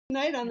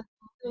night on a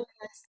really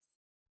nice,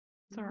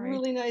 Sorry.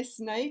 really nice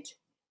night.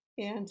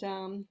 And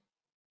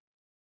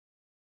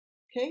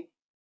okay,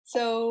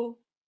 so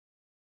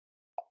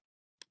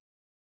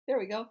there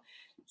we go.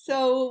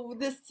 So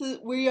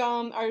we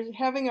are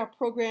having our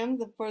program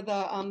for the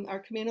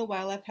our Camano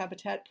Wildlife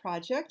Habitat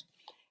Project.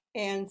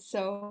 And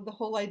so the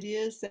whole idea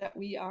is that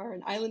we are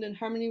an island in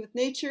harmony with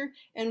nature,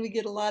 and we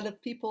get a lot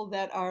of people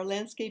that are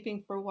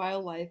landscaping for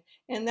wildlife.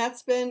 And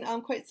that's been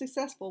quite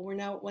successful. We're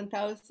now at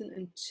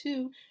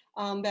 1,002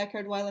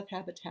 backyard wildlife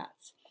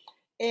habitats.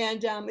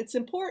 And it's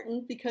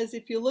important because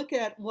if you look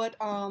at what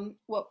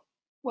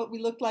we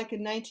looked like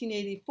in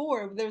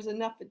 1984, there was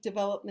enough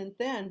development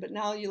then, but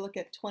now you look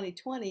at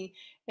 2020,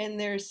 and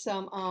there's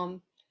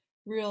some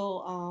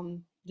real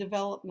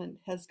development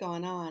has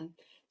gone on.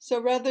 So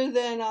rather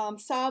than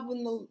sob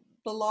when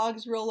the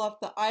logs roll off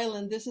the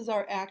island, this is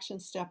our action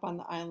step on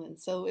the island.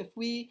 So if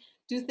we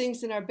do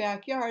things in our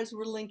backyards,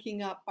 we're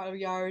linking up our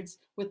yards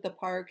with the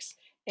parks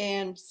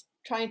and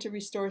trying to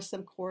restore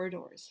some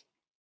corridors.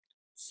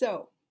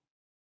 So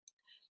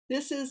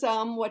this is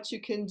what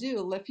you can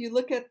do. If you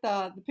look at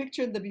the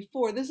picture of the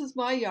before, this is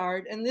my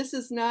yard, and this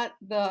is not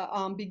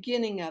the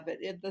beginning of it.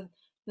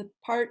 The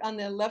part on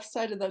the left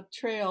side of the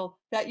trail,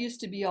 that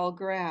used to be all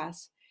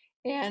grass.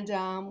 And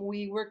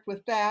we worked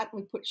with that.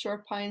 We put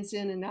short pines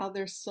in, and now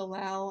there's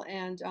salal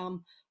and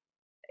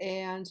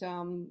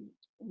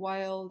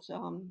wild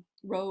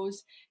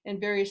rose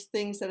and various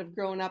things that have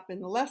grown up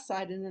in the left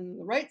side. And then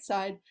the right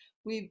side,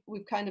 we've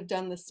kind of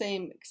done the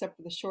same except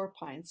for the shore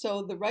pine.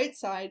 So the right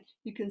side,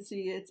 you can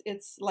see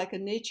it's like a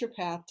nature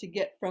path to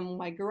get from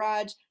my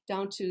garage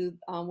down to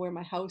where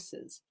my house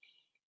is.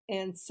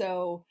 And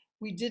so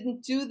we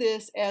didn't do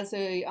this as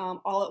a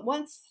all at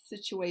once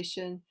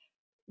situation.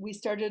 We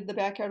started the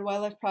Backyard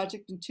Wildlife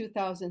Project in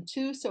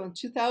 2002. So in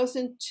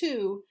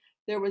 2002,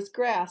 there was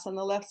grass on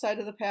the left side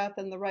of the path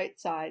and the right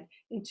side.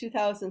 In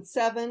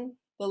 2007,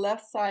 the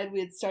left side,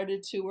 we had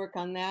started to work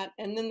on that.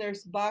 And then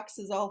there's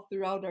boxes all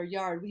throughout our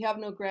yard. We have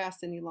no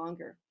grass any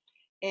longer.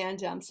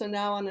 And so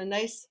now on a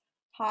nice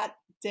hot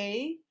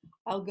day,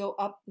 I'll go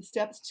up the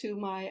steps to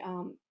my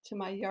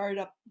yard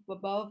up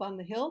above on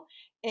the hill,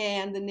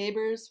 and the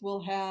neighbors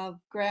will have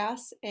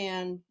grass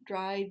and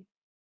dried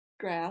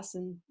grass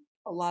and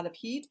a lot of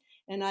heat,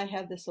 and I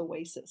have this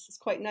oasis. It's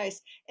quite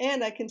nice.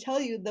 And I can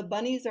tell you the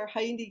bunnies are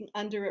hiding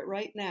under it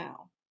right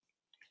now.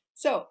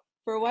 So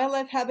for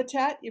wildlife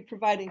habitat, you're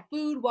providing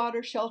food,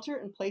 water, shelter,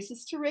 and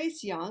places to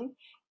raise young.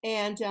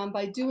 And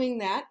by doing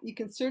that, you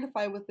can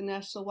certify with the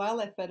National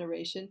Wildlife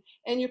Federation,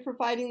 and you're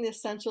providing the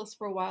essentials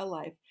for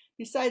wildlife.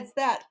 Besides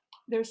that,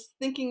 there's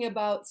thinking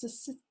about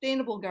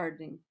sustainable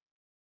gardening.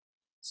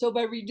 So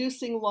by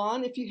reducing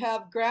lawn, if you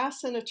have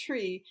grass and a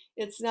tree,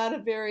 it's not a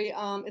very,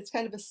 it's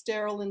kind of a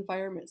sterile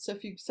environment. So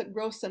if you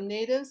grow some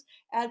natives,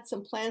 add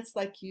some plants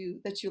that you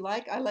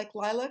like. I like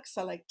lilacs.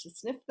 I like to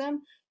sniff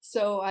them.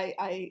 So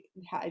I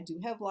do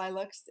have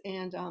lilacs,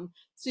 and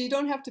so you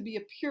don't have to be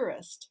a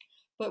purist.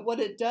 But what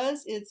it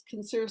does is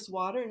conserves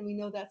water, and we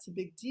know that's a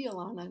big deal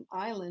on an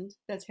island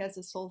that has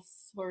a sole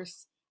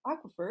source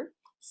aquifer.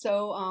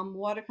 So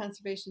water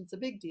conservation is a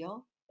big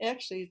deal.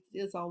 Actually, it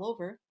is all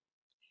over.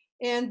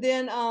 And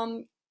then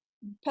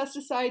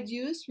pesticide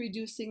use,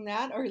 reducing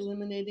that or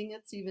eliminating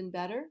it's even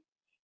better.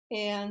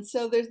 And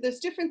so there's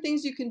different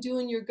things you can do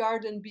in your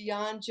garden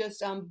beyond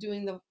just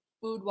doing the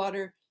food,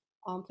 water,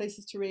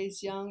 places to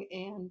raise young,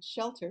 and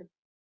shelter.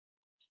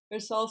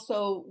 There's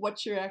also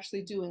what you're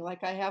actually doing.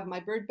 Like I have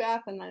my bird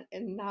bath,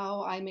 and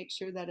now I make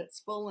sure that it's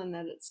full and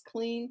that it's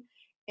clean,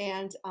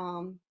 and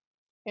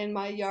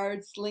my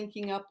yard's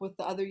linking up with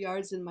the other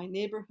yards in my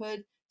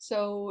neighborhood.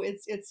 So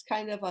it's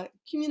kind of a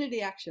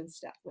community action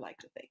step, we like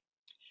to think.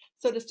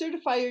 So to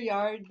certify your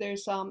yard,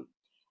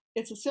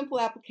 it's a simple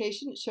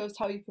application. It shows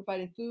how you're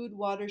providing food,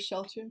 water,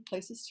 shelter, and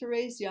places to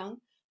raise young.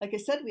 Like I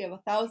said, we have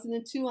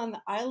 1,002 on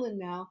the island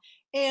now,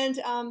 and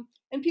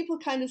people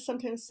kind of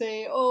sometimes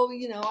say, "Oh,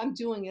 I'm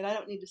doing it. I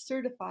don't need to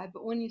certify."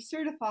 But when you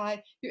certify,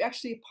 you're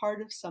actually a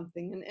part of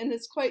something, and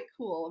it's quite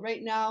cool.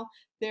 Right now,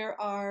 there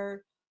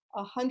are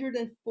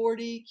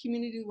 140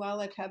 community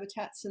wildlife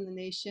habitats in the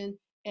nation,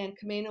 and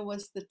Camano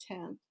was the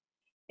 10th.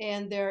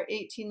 And there are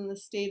 18 in the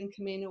state, and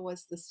Camano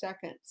was the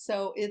second.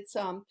 So it's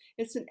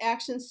an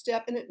action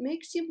step, and it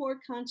makes you more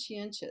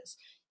conscientious.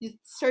 You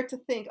start to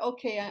think,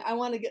 okay, I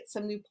want to get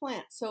some new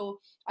plants. So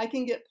I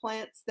can get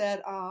plants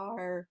that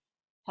are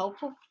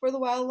helpful for the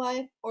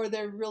wildlife, or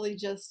they're really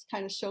just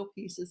kind of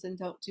showpieces and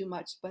don't do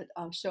much but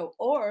show,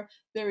 or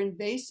they're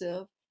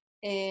invasive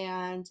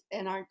and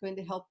aren't going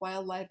to help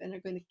wildlife and are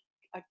going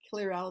to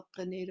clear out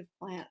the native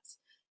plants.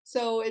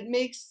 So it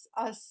makes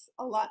us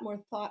a lot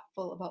more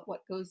thoughtful about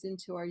what goes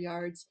into our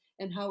yards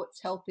and how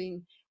it's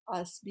helping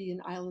us be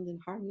an island in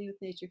harmony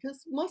with nature.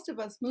 Because most of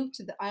us move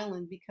to the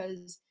island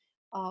because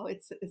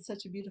it's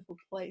such a beautiful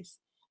place.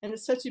 And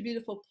it's such a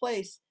beautiful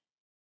place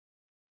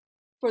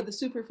for the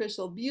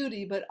superficial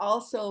beauty, but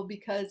also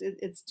because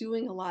it's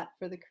doing a lot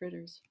for the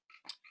critters.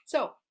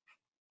 So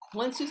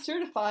once you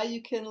certify,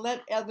 you can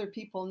let other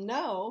people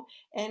know.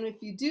 And if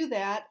you do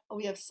that,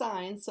 we have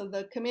signs. So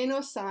the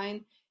Camano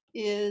sign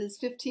is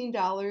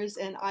 $15,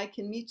 and I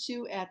can meet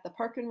you at the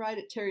park and ride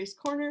at Terry's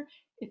Corner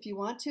if you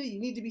want to. You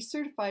need to be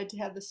certified to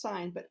have the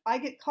sign, but I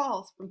get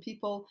calls from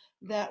people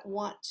that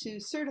want to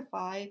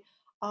certify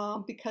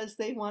because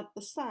they want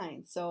the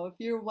sign. So if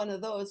you're one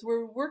of those,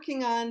 we're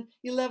working on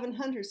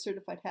 1,100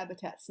 certified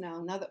habitats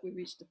now that we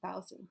reached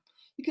 1,000.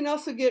 You can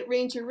also get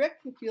Ranger Rick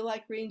if you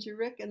like Ranger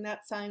Rick, and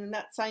that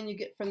sign you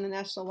get from the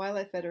National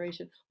Wildlife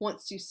Federation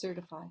once you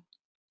certify.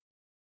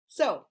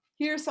 So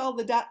here's all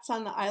the dots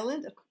on the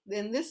island,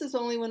 and this is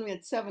only when we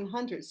had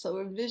 700,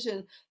 so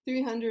envision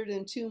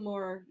 302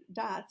 more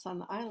dots on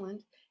the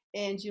island,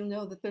 and you'll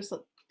know that there's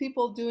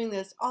people doing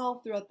this all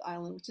throughout the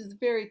island, which is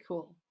very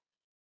cool.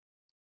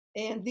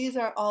 And these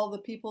are all the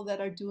people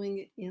that are doing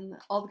it in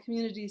all the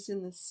communities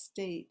in the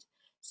state.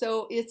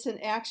 So it's an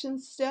action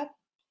step.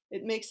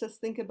 It makes us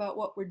think about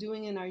what we're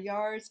doing in our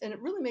yards, and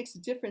it really makes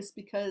a difference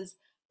because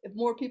if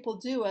more people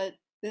do it,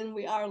 then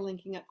we are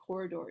linking up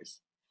corridors.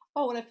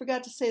 Oh, and I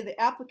forgot to say the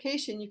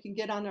application you can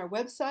get on our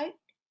website,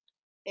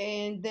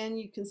 and then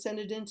you can send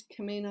it into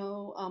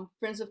Camano,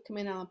 Friends of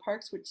Camano Island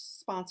Parks, which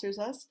sponsors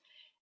us,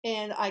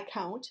 and I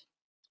count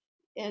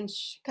and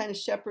kind of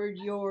shepherd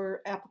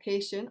your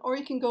application, or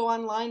you can go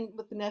online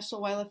with the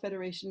National Wildlife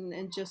Federation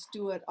and just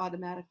do it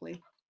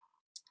automatically.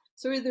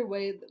 So either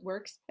way it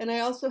works. And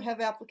I also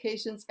have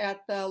applications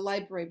at the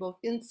library, both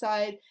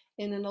inside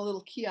and in a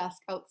little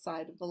kiosk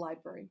outside of the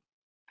library.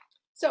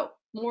 So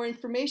more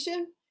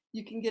information,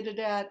 you can get it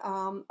at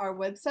our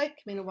website,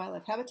 Camano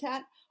Wildlife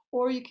Habitat,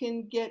 or you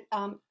can get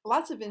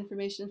lots of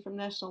information from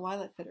National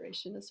Wildlife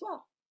Federation as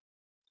well.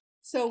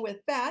 So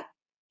with that,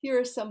 here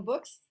are some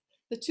books.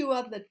 The two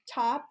on the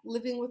top,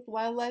 Living with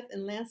Wildlife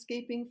and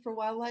Landscaping for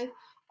Wildlife,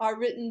 are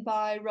written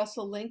by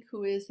Russell Link,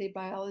 who is a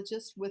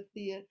biologist with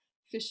the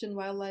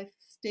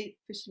State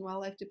Fish and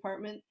Wildlife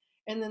Department.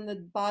 And then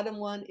the bottom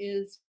one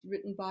is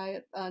written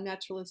by a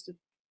naturalist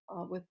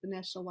with the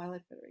National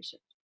Wildlife Federation.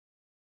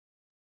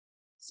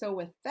 So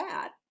with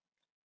that,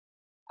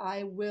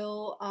 I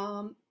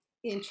will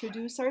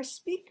introduce our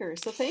speaker.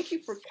 So thank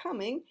you for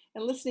coming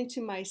and listening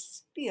to my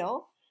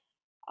spiel.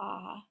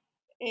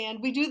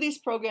 And we do these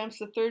programs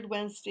the third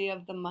Wednesday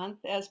of the month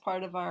as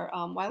part of our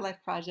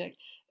wildlife project,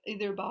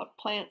 either about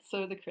plants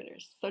or the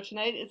critters. So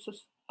tonight it's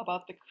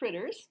about the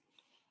critters.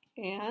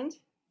 And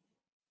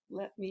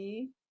let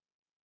me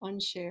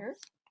unshare.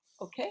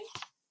 Okay.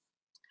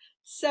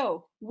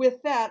 So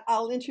with that,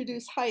 I'll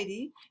introduce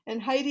Heide.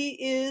 And Heide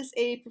is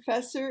a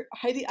professor,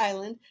 Heide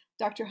Island.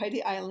 Dr.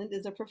 Heide Island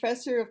is a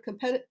professor of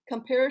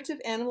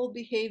comparative animal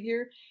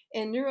behavior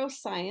and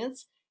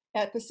neuroscience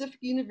at Pacific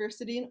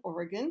University in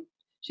Oregon.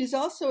 She's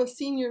also a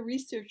senior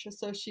research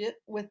associate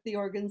with the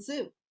Oregon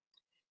Zoo.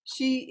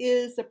 She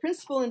is the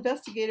principal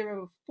investigator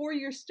of a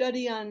 4-year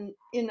study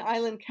in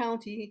Island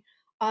County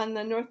on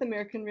the North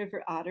American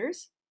river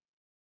otters.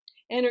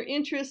 And her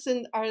interests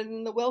are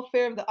in the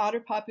welfare of the otter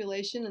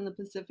population in the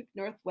Pacific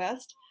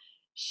Northwest.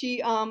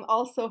 She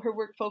also, her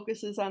work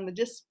focuses on the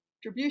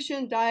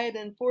distribution, diet,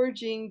 and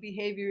foraging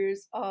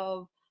behaviors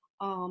of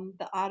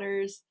the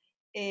otters.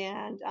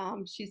 And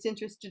she's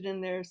interested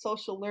in their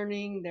social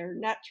learning, their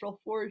natural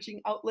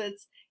foraging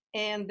outlets,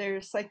 and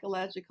their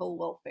psychological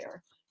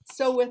welfare.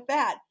 So with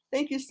that,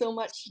 thank you so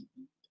much,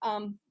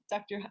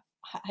 Dr.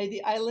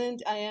 Heide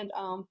Island, and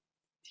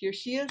here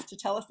she is to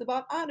tell us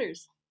about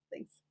otters.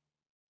 Thanks.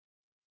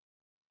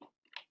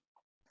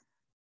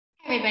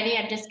 Hi everybody,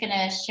 I'm just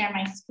gonna share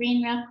my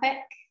screen real quick.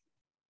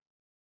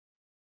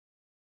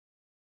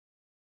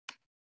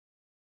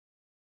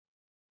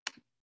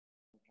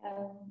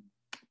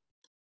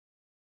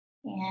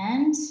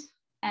 And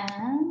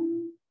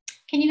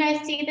can you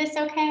guys see this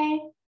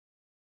okay?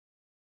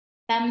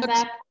 Thumbs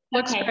up.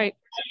 Looks okay. Great.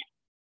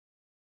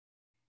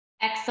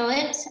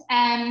 Excellent.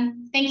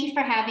 Thank you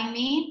for having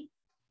me.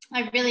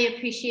 I really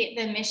appreciate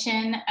the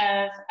mission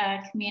of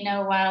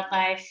Camano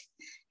Wildlife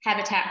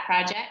Habitat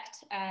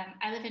Project.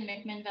 I live in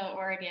McMinnville,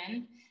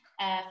 Oregon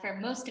for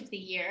most of the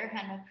year.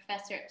 I'm a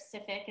professor at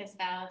Pacific, as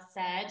Val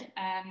said,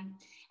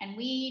 and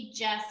we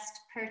just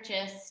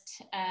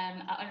purchased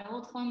an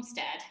old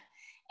homestead.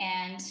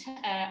 And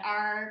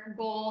our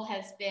goal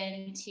has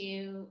been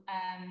to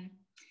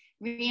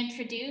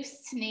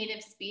reintroduce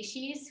native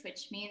species,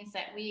 which means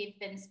that we've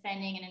been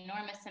spending an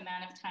enormous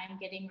amount of time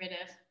getting rid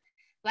of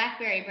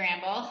blackberry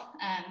bramble.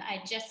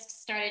 I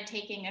just started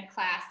taking a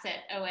class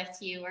at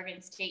OSU,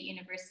 Oregon State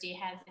University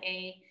has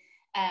a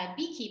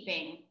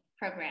beekeeping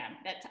program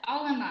that's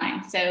all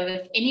online. So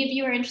if any of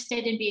you are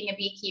interested in being a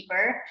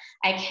beekeeper,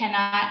 I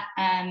cannot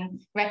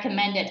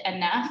recommend it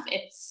enough.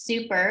 It's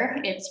super,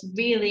 it's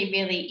really,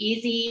 really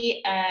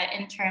easy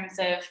in terms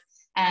of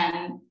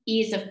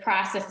ease of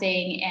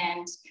processing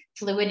and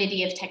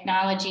fluidity of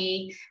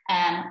technology.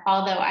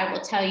 Although I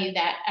will tell you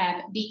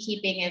that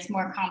beekeeping is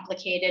more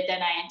complicated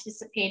than I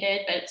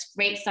anticipated, but it's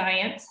great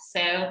science.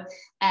 So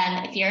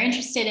if you're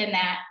interested in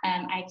that,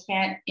 I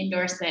can't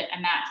endorse it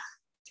enough.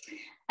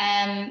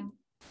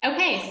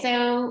 Okay,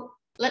 so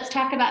let's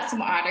talk about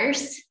some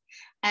otters.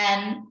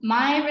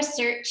 My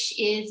research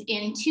is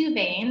in two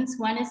veins.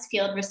 One is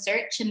field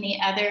research and the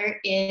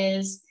other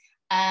is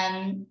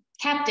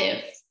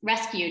captive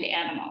rescued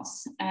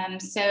animals.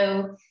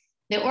 So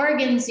the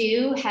Oregon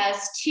Zoo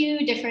has 2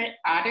 different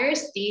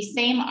otters, the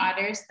same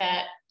otters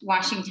that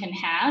Washington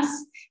has.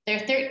 There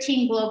are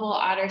 13 global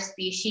otter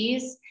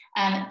species.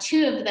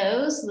 2 of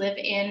those live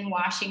in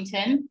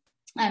Washington.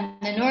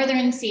 The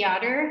northern sea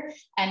otter,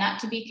 not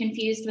to be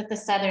confused with the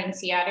southern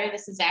sea otter.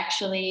 This is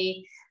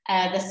actually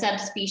the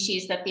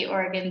subspecies that the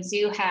Oregon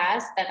Zoo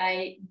has that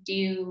I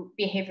do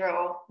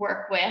behavioral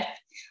work with.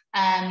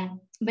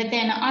 But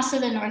then also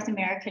the North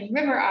American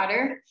river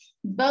otter.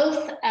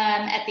 Both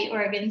at the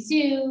Oregon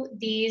Zoo,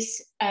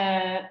 these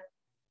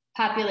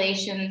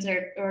populations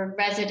or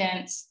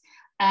residents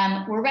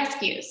were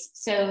rescues.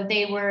 So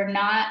they were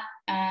not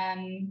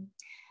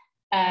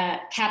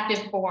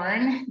captive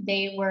born.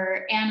 They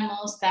were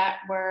animals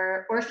that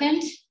were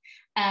orphaned,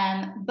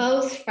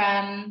 both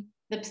from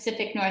the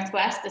Pacific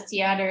Northwest. The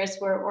sea otters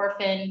were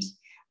orphaned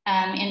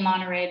in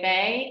Monterey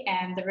Bay,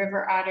 and the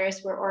river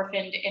otters were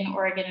orphaned in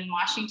Oregon and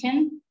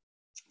Washington.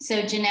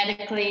 So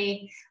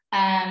genetically,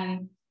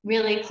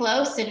 really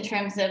close in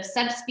terms of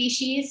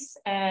subspecies.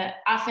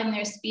 Often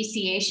there's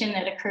speciation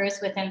that occurs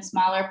within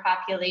smaller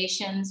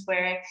populations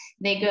where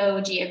they go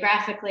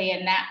geographically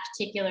and that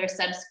particular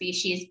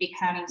subspecies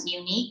becomes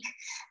unique.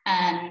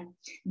 I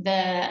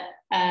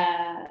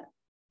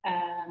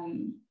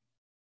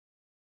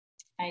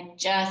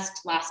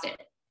just lost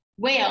it.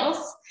 Whales,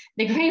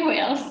 the gray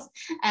whales,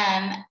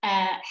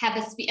 have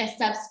a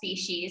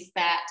subspecies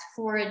that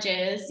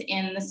forages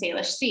in the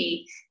Salish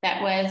Sea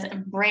that was a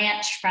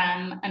branch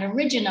from an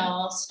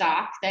original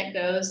stock that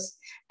goes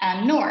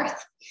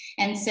north.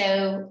 And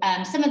so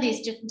some of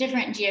these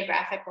different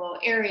geographical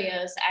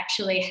areas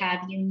actually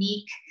have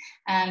unique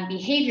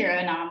behavior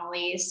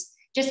anomalies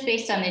just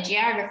based on the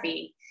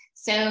geography.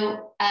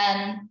 So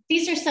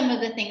these are some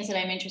of the things that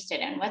I'm interested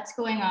in. What's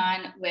going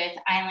on with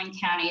Island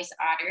County's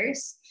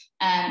otters?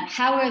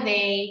 How are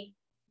they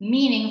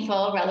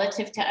meaningful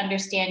relative to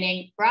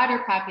understanding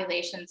broader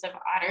populations of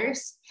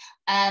otters?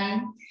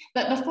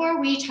 But before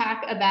we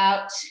talk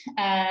about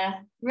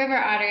river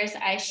otters,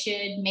 I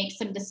should make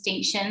some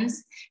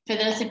distinctions for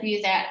those of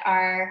you that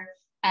are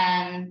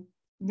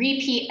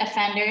repeat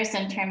offenders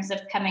in terms of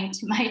coming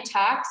to my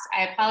talks.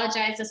 I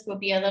apologize, this will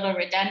be a little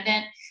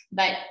redundant,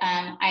 but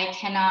I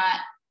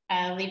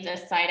cannot leave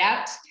this slide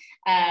out.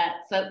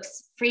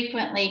 Folks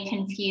frequently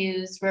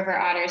confuse river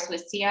otters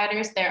with sea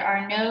otters. There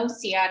are no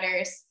sea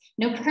otters,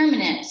 no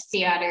permanent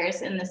sea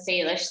otters in the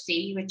Salish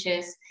Sea, which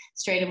is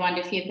Strait of Juan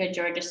de Fuca,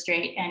 Georgia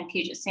Strait, and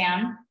Puget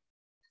Sound.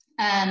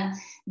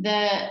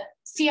 The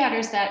sea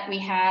otters that we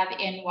have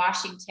in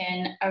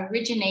Washington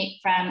originate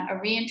from a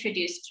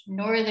reintroduced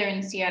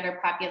northern sea otter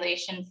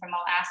population from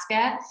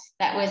Alaska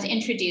that was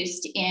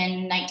introduced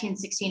in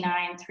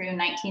 1969 through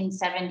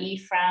 1970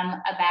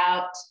 from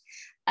about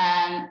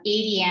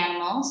 80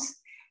 animals.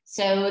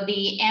 So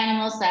the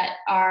animals that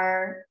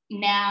are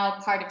now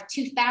part of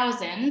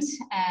 2000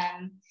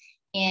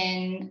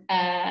 in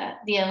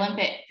the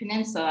Olympic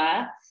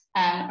Peninsula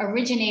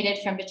originated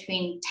from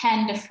between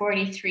 10 to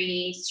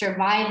 43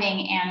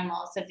 surviving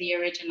animals of the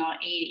original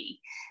 80.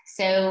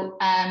 So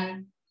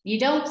you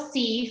don't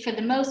see, for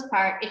the most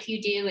part, if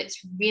you do, it's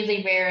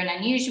really rare and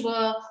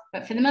unusual,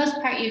 but for the most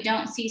part, you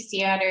don't see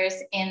sea otters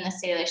in the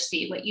Salish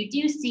Sea. What you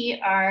do see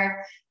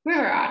are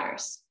river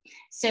otters.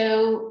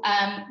 So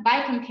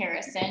by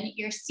comparison,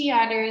 your sea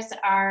otters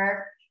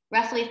are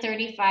roughly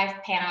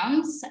 35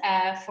 pounds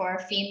for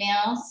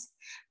females,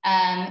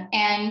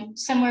 and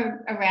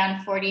somewhere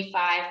around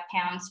 45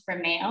 pounds for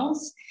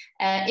males.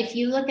 If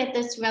you look at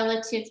this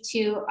relative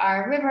to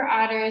our river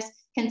otters,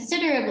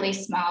 considerably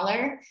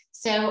smaller.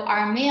 So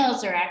our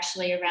males are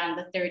actually around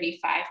the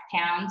 35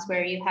 pounds,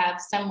 where you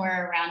have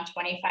somewhere around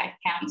 25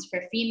 pounds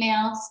for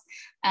females.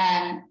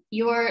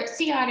 Your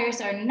sea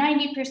otters are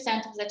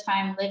 90% of the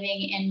time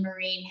living in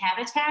marine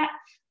habitat,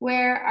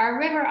 where our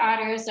river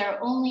otters are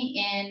only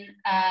in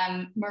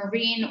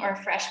marine or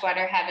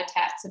freshwater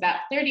habitats about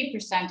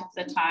 30% of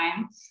the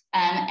time.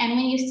 And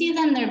when you see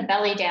them, they're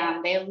belly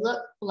down. They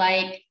look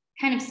like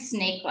kind of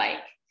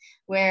snake-like,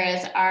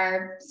 whereas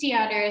our sea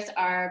otters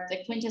are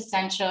the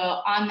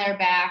quintessential on their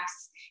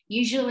backs,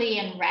 usually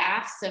in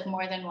rafts of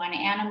more than one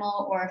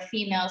animal, or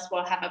females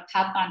will have a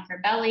pup on her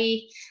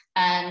belly.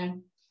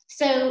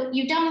 So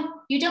you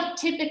don't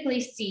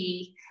typically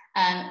see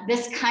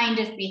this kind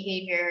of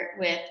behavior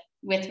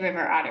with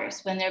river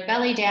otters. When they're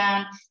belly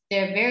down,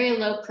 they're very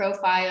low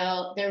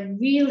profile. They're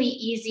really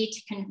easy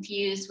to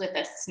confuse with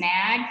a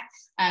snag.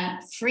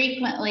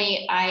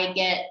 Frequently, I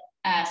get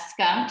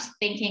skunked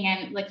thinking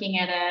I'm looking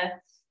at a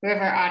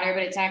river otter,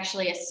 but it's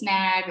actually a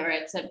snag, or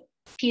it's a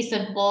piece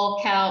of bull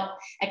kelp.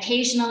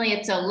 Occasionally,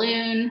 it's a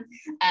loon.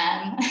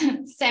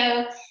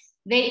 So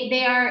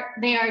they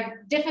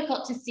are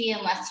difficult to see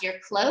unless you're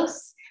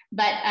close.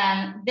 But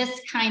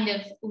this kind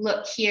of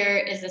look here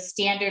is a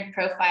standard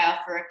profile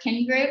for a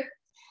kin group.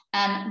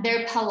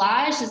 Their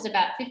pelage is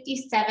about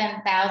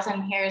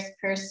 57,000 hairs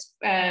per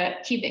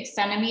cubic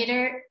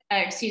centimeter,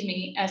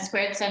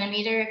 squared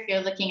centimeter if you're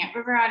looking at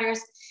river otters,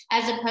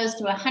 as opposed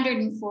to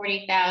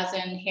 140,000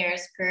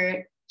 hairs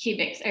per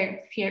cubics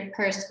or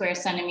per square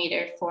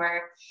centimeter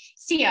for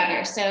sea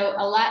otter. So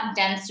a lot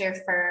denser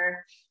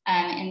fur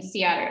in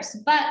sea otters.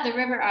 But the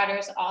river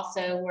otters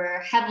also were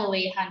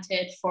heavily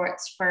hunted for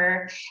its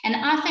fur. And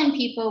often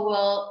people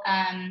will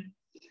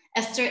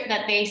assert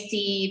that they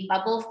see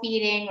bubble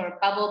feeding or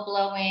bubble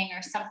blowing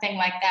or something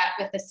like that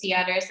with the sea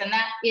otters. And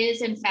that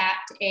is in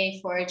fact a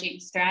foraging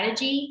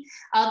strategy.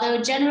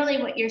 Although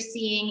generally what you're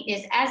seeing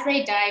is as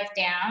they dive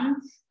down,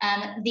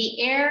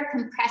 the air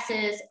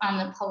compresses on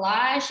the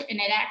pelage and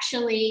it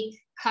actually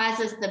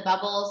causes the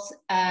bubbles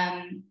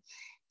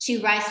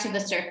to rise to the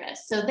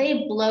surface. So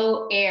they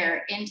blow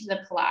air into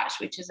the pelage,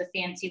 which is a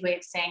fancy way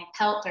of saying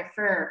pelt or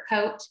fur or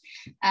coat.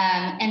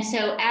 And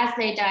so as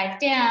they dive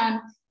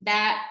down,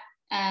 that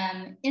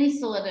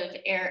insulative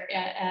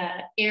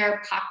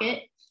air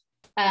pocket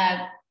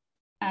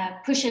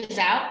pushes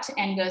out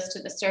and goes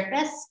to the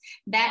surface.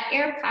 That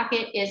air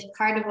pocket is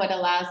part of what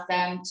allows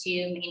them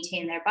to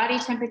maintain their body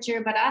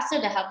temperature, but also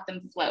to help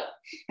them float.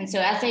 And so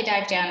as they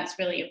dive down, it's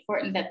really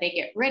important that they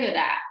get rid of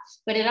that.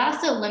 But it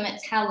also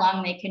limits how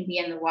long they can be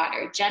in the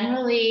water.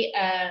 Generally,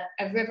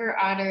 a river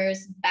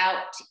otter's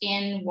bout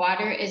in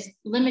water is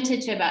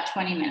limited to about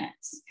 20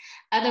 minutes.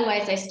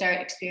 Otherwise, they start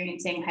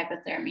experiencing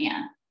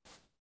hypothermia.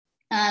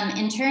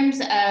 In terms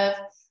of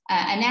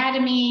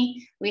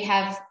anatomy, we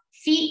have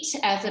feet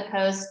as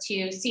opposed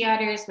to sea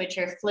otters, which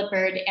are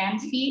flippered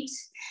and feet.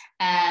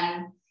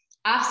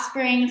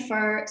 Offspring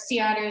for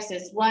sea otters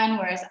is 1,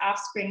 whereas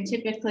offspring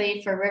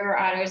typically for river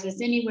otters is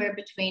anywhere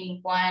between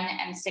 1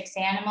 and 6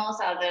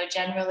 animals, although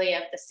generally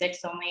of the 6,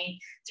 only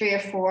 3 or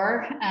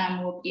 4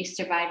 will be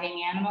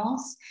surviving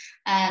animals.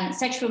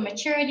 Sexual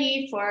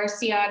maturity for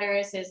sea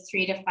otters is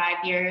 3 to 5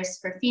 years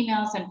for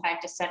females and 5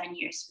 to 7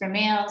 years for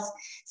males.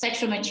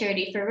 Sexual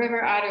maturity for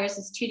river otters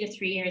is 2 to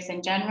 3 years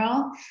in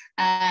general.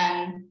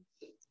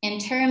 In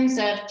terms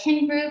of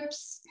kin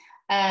groups,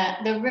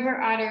 the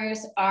river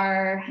otters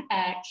are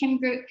kin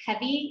group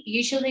heavy.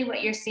 Usually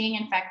what you're seeing,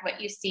 in fact, what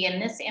you see in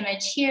this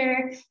image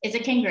here is a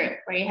kin group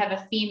where you have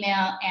a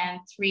female and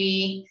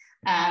 3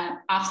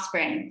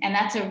 offspring. And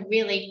that's a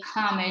really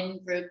common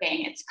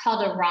grouping. It's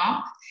called a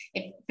romp,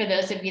 for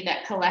those of you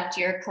that collect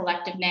your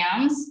collective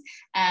nouns.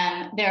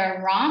 They're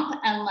a romp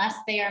unless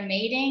they are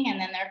mating, and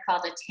then they're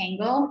called a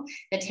tangle.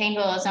 The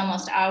tangle is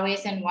almost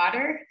always in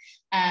water,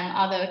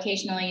 although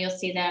occasionally you'll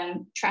see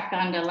them trek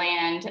onto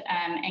land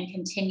and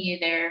continue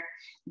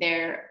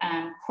their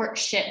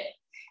courtship,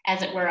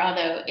 as it were,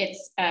 although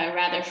it's a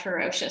rather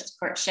ferocious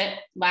courtship.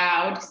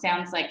 Loud,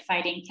 sounds like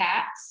fighting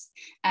cats.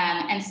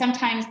 And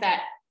sometimes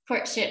that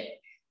courtship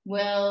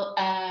will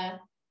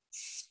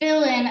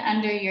spill in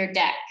under your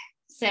deck.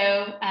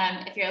 So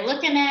if you're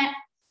looking at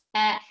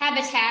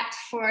habitat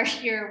for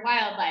your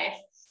wildlife,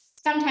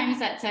 sometimes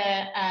that's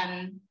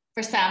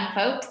for some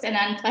folks, an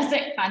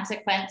unpleasant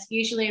consequence.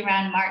 Usually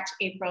around March,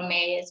 April,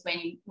 May is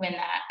when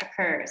that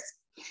occurs.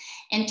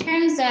 In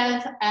terms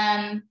of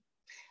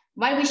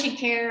why we should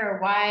care or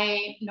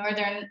why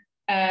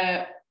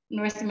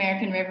North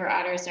American river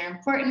otters are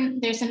important,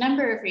 there's a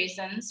number of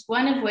reasons,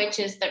 one of which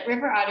is that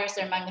river otters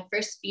are among the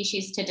first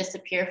species to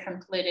disappear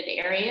from polluted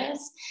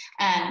areas.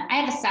 I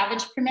have a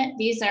salvage permit.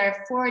 These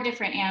are 4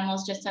 different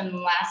animals just in the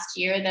last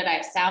year that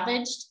I've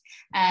salvaged.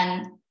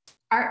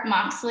 Art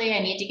Moxley, I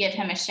need to give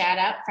him a shout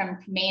out, from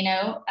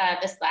Camano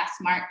this last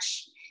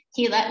March.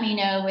 He let me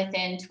know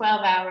within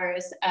 12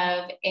 hours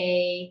of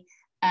a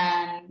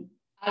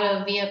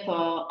auto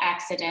vehicle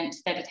accident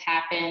that had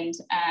happened,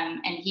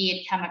 and he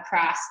had come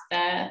across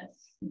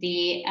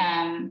the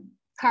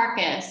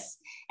carcass,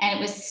 and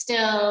it was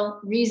still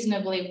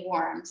reasonably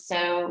warm.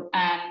 So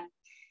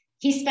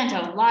he spent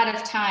a lot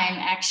of time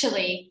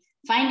actually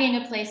finding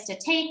a place to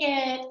take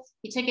it.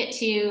 He took it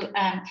to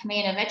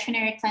Camano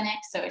Veterinary Clinic,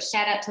 so a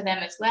shout out to them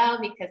as well,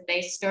 because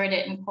they stored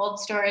it in cold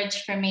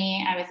storage for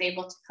me. I was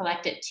able to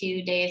collect it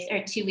 2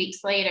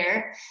 weeks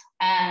later,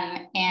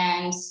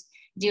 and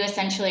do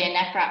essentially a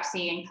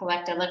necropsy and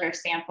collect a liver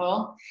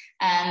sample.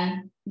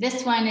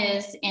 This one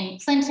is in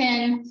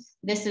Clinton.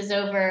 This is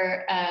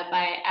over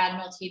by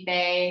Admiralty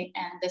Bay,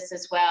 and this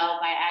as well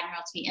by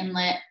Admiralty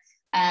Inlet.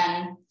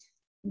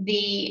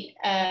 The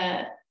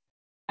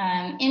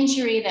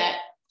injury that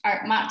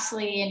Art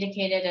Moxley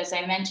indicated, as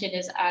I mentioned,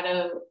 is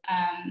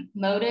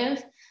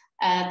automotive.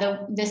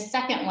 The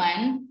second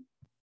one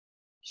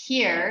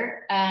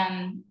here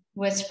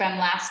was from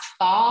last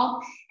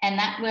fall, and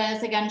that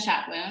was a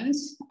gunshot wound.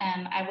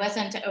 I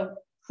wasn't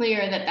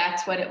clear that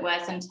that's what it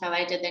was until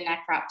I did the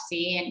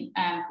necropsy,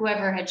 and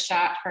whoever had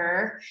shot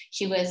her,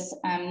 she was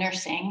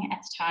nursing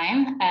at the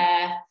time.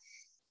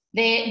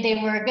 They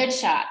were a good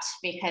shot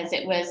because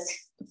it was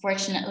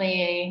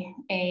fortunately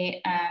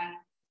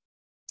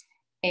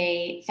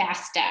a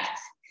fast death.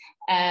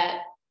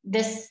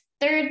 This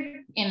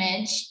third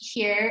image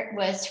here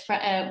was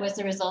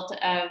the result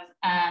of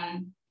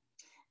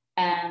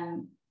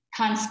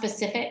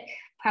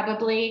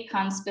probably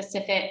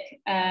conspecific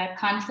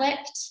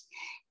conflict.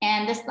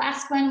 And this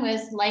last one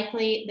was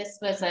likely, this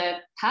was a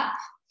pup,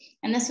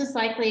 and this was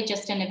likely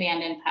just an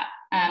abandoned pup.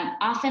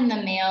 Often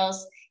the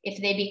males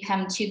if they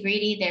become too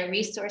greedy, their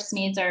resource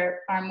needs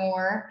are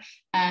more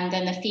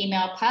than the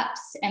female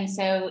pups. And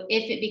so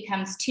if it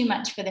becomes too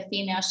much for the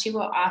female, she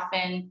will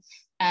often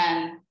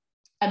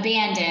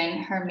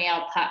abandon her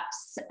male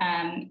pups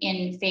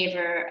in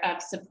favor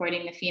of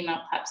supporting the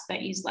female pups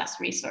that use less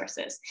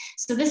resources.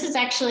 So this is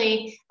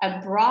actually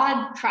a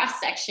broad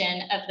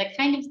cross-section of the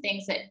kind of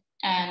things that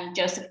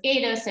Joseph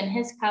Gatos and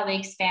his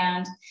colleagues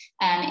found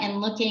in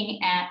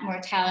looking at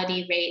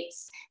mortality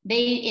rates.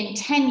 In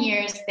 10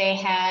 years, they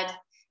had,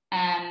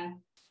 I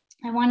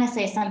want to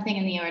say something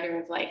in the order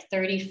of like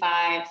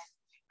 35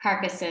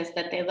 carcasses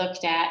that they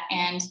looked at.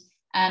 And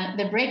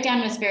the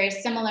breakdown was very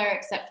similar,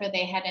 except for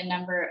they had a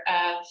number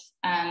of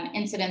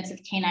incidents of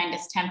canine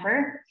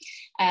distemper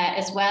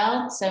as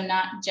well. So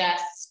not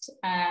just,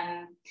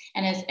 and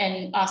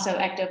also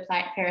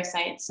ectoplaque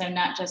parasites. So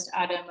not just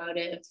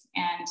automotive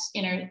and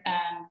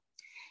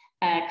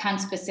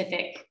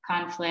conspecific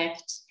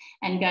conflict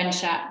and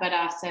gunshot, but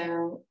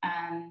also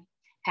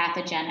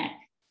pathogenic.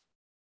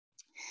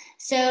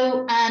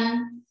 So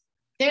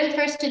they're the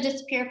first to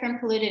disappear from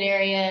polluted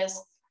areas.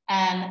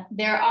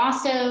 They're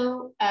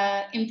also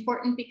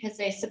important because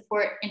they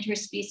support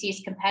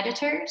interspecies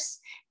competitors,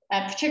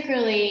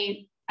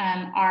 particularly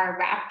our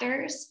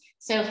raptors.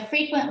 So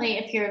frequently,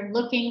 if you're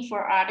looking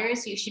for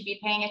otters, you should be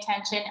paying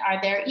attention.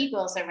 Are there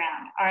eagles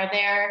around? Are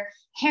there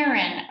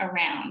heron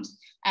around?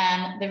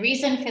 The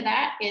reason for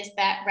that is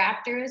that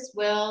raptors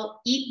will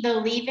eat the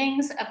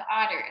leavings of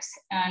otters.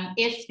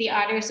 If the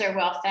otters are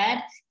well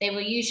fed, they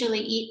will usually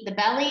eat the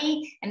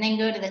belly and then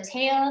go to the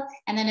tail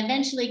and then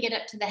eventually get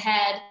up to the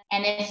head.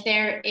 And if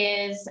there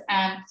is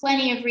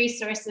plenty of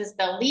resources,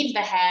 they'll leave the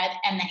head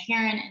and the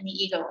heron and the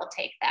eagle will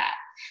take that.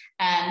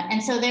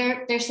 And so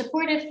they're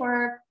supported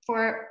for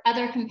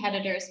other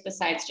competitors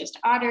besides just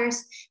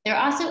otters. They're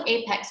also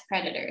apex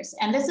predators.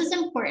 And this is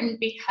important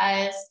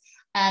because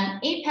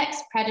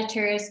apex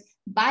predators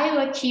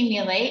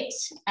bioaccumulate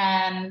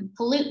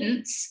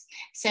pollutants.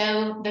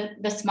 So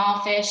the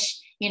small fish,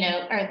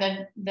 or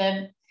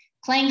the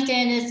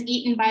plankton is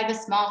eaten by the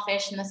small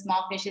fish, and the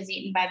small fish is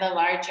eaten by the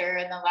larger,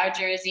 and the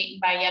larger is eaten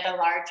by yet a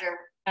larger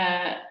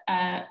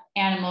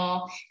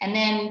animal, and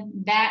then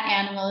that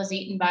animal is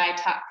eaten by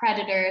top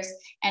predators.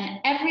 And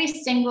every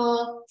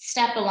single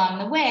step along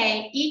the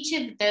way, each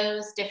of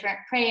those different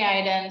prey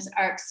items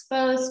are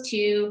exposed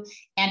to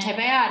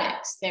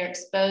antibiotics. They're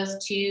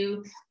exposed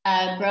to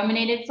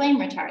brominated flame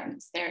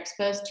retardants. They're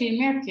exposed to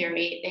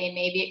mercury. They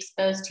may be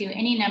exposed to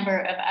any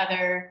number of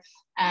other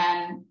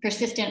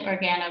persistent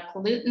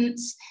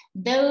organopollutants.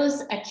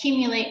 Those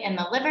accumulate in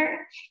the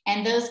liver,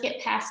 and those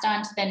get passed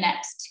on to the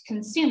next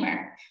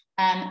consumer.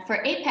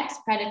 For apex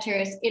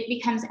predators, it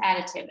becomes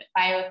additive, it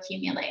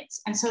bioaccumulates.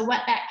 And so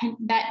what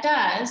that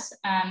does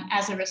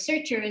as a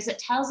researcher is it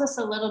tells us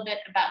a little bit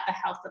about the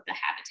health of the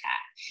habitat.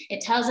 It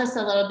tells us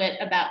a little bit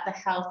about the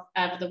health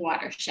of the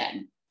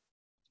watershed.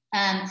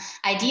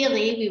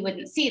 Ideally, we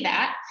wouldn't see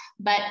that,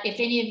 but if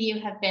any of you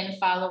have been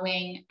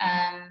following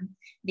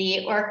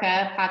the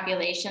orca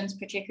populations,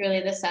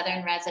 particularly the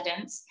southern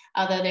residents,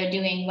 although they're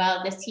doing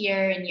well this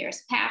year and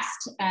years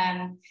past,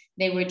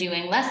 they were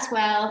doing less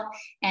well.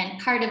 And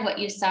part of what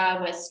you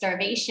saw was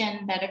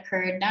starvation that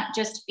occurred, not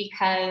just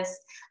because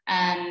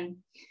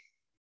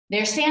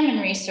their salmon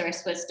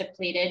resource was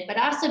depleted, but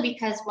also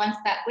because once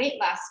that weight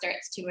loss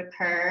starts to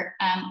occur,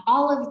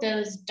 all of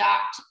those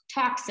docked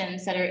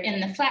toxins that are in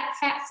the fat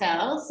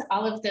cells,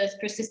 all of those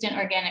persistent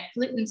organic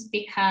pollutants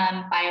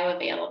become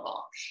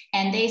bioavailable,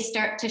 and they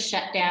start to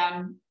shut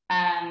down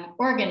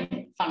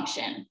organ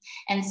function.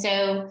 And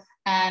so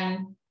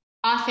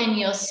often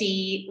you'll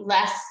see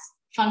less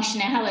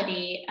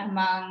functionality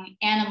among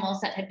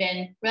animals that have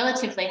been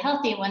relatively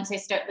healthy once they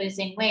start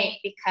losing weight,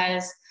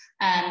 because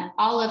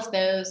all of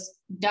those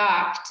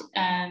docked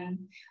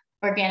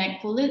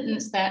organic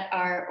pollutants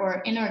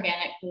or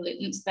inorganic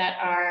pollutants that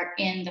are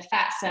in the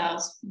fat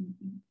cells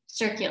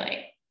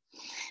circulate.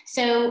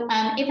 So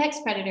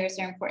apex predators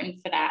are important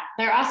for that.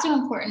 They're also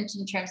important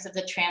in terms of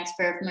the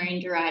transfer of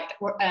marine-derived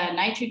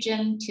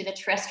nitrogen to the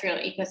terrestrial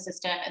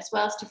ecosystem, as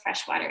well as to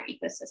freshwater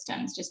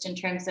ecosystems, just in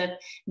terms of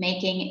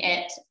making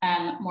it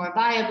more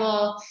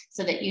viable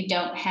so that you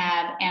don't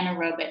have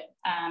anaerobic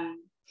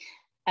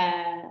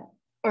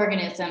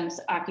organisms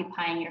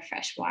occupying your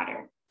fresh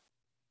water.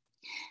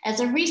 As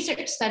a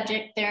research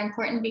subject, they're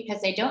important because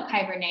they don't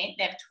hibernate.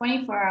 They have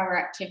 24-hour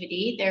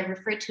activity. They're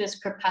referred to as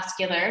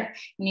crepuscular.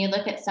 When you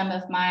look at some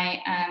of my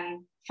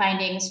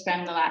findings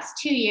from the last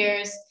 2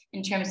 years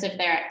in terms of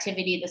their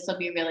activity, this will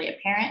be really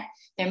apparent.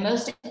 They're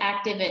most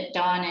active at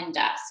dawn and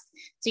dusk.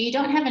 So you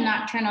don't have a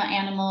nocturnal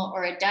animal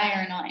or a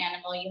diurnal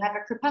animal, you have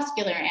a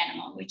crepuscular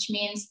animal, which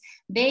means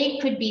they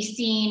could be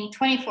seen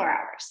 24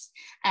 hours.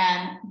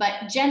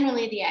 But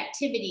generally the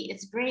activity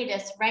is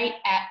greatest right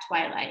at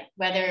twilight,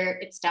 whether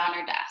it's dawn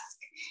or dusk.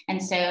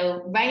 And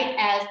so right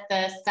as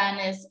the sun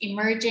is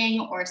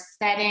emerging or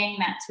setting,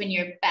 that's when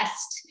your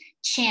best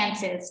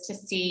chances to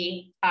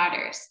see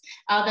otters.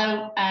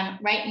 Although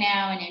right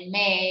now and in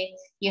May,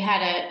 you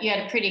had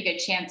a pretty good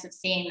chance of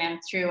seeing them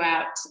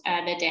throughout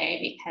the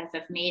day because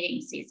of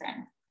mating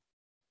season.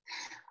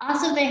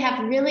 Also, they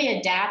have really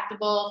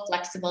adaptable,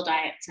 flexible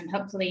diets, and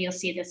hopefully you'll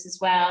see this as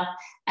well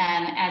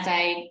as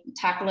I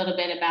talk a little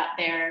bit about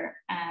their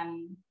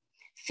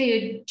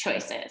food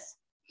choices.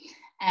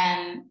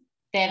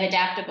 They have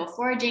adaptable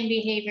foraging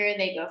behavior.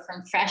 They go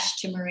from fresh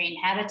to marine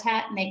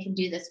habitat, and they can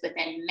do this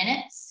within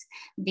minutes.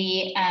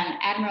 The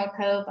Admiral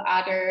Cove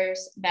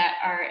otters that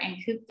are in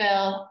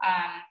Coopville,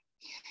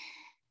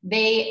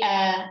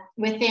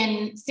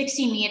 within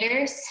 60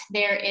 meters,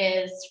 there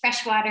is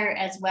freshwater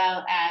as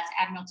well as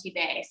Admiralty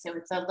Bay. So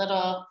it's a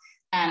little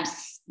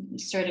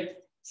sort of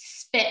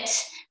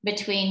spit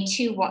between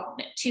two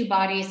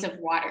bodies of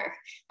water,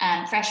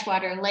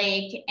 freshwater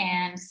lake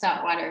and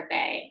saltwater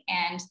bay.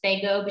 And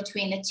they go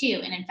between the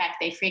two. And in fact,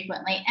 they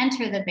frequently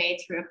enter the bay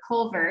through a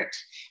culvert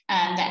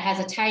that has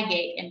a tie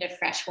gate into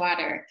fresh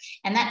water.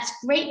 And that's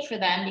great for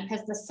them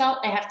because the salt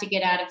they have to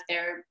get out of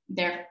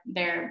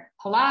their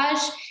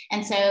pelage.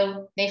 And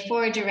so they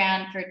forage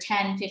around for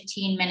 10,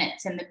 15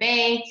 minutes in the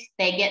bay.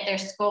 They get their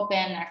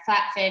sculpin, their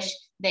flatfish.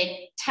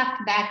 They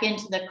tuck back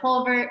into the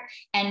culvert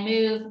and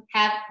move,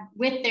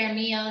 with their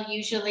meal,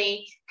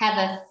 usually have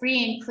a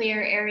free and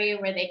clear area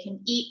where they can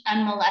eat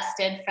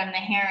unmolested from the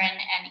heron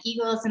and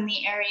eagles in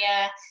the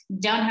area,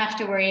 don't have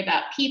to worry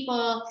about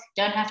people,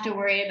 don't have to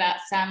worry about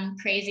some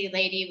crazy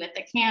lady with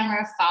a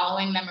camera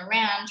following them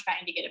around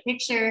trying to get a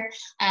picture.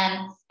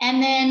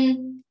 And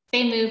then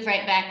they move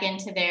right back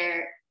into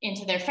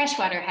their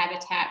freshwater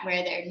habitat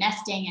where they're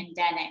nesting and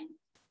denning.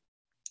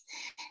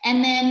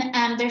 And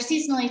then they're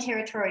seasonally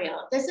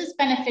territorial. This is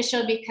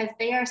beneficial because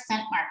they are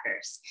scent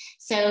markers.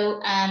 So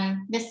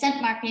the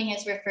scent marking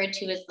is referred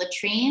to as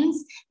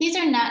latrines. These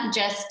are not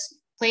just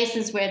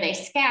places where they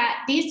scat.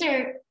 These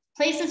are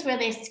places where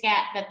they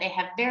scat that they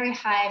have very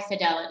high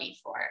fidelity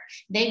for.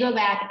 They go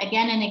back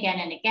again and again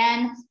and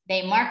again.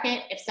 They mark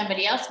it. If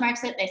somebody else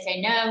marks it, they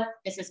say, no,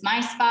 this is my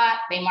spot.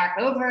 They mark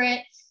over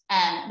it.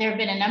 There have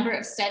been a number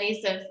of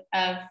studies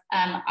of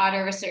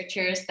otter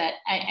researchers that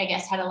I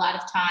guess had a lot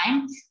of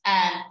time,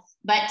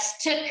 but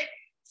took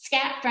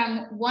scat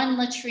from one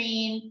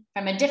latrine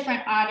from a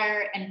different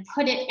otter and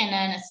put it in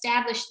an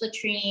established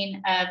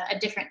latrine of a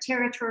different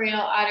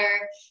territorial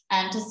otter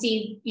to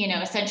see,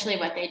 essentially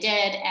what they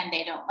did. And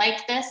they don't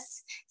like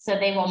this. So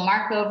they will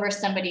mark over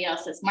somebody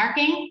else's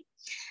marking.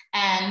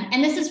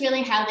 And this is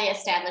really how they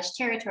establish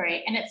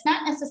territory. And it's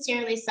not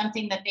necessarily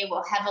something that they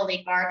will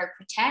heavily guard or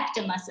protect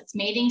unless it's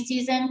mating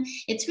season.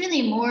 It's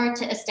really more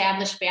to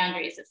establish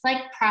boundaries. It's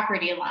like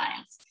property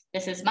lines.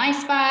 This is my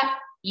spot.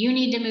 You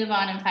need to move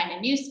on and find a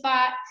new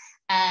spot.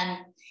 And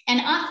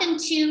often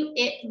too,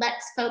 it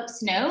lets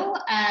folks know,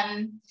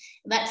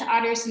 lets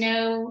otters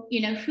know,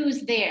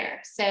 who's there.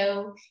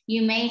 So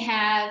you may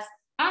have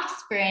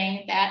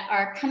offspring that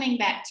are coming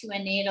back to a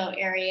natal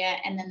area,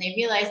 and then they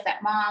realize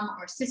that mom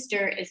or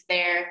sister is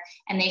there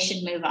and they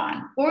should move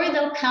on. Or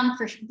they'll come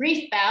for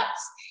brief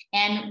bouts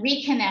and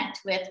reconnect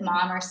with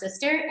mom or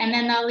sister, and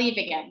then they'll leave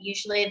again.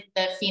 Usually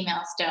the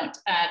females don't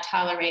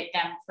tolerate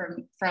them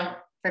for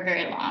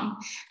very long,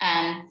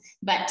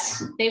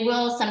 but they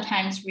will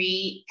sometimes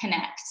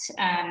reconnect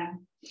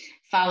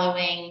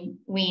following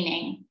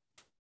weaning.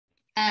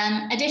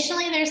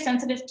 Additionally, they're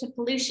sensitive to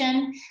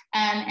pollution,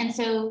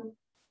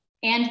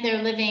 and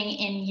they're living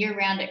in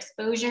year-round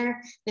exposure.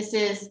 This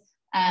is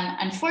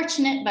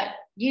unfortunate, but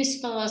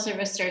useful as a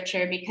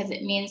researcher because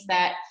it means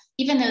that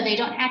even though they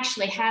don't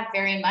actually have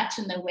very much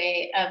in the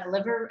way of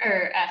liver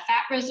or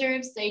fat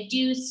reserves, they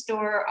do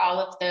store all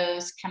of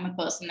those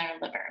chemicals in their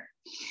liver.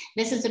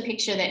 This is a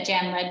picture that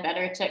Jan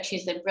Ledbetter took.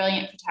 She's a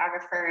brilliant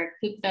photographer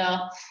at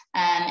Coopville.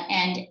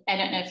 And I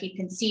don't know if you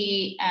can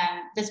see,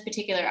 this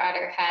particular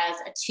otter has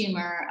a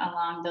tumor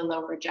along the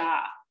lower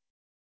jaw.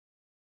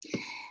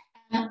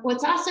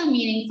 What's also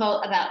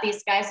meaningful about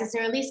these guys is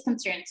they're a least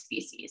concerned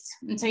species.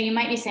 And so you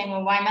might be saying,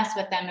 well, why mess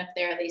with them if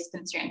they're a least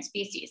concerned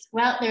species?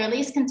 Well, they're a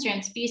least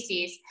concerned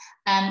species,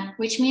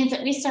 which means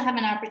that we still have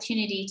an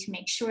opportunity to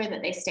make sure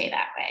that they stay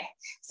that way.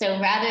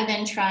 So rather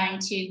than trying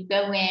to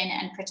go in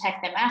and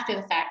protect them after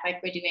the fact, like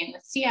we're doing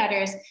with sea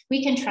otters,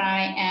 we can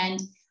try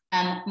and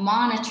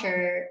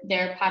monitor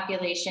their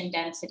population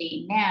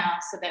density now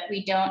so that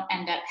we don't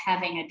end up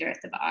having a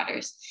dearth of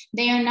otters.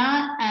 They are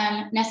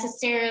not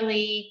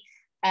necessarily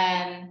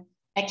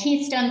a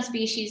keystone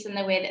species in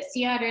the way that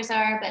sea otters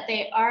are, but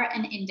they are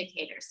an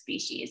indicator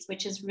species,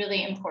 which is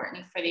really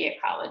important for the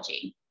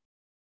ecology.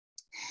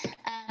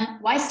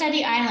 Why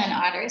study island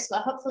otters? Well,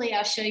 hopefully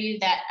I'll show you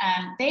that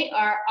they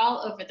are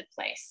all over the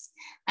place.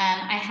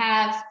 I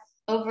have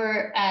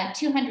over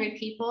 200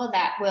 people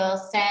that will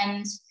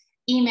send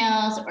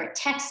emails or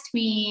text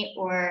me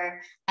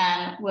or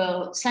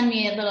will send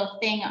me a little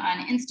thing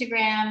on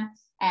Instagram.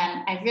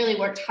 I've really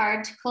worked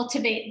hard to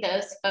cultivate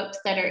those folks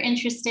that are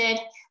interested.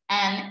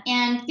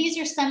 And these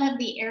are some of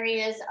the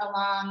areas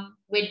along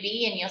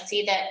Whidbey, and you'll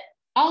see that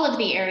all of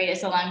the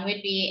areas along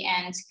Whidbey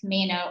and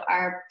Camano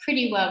are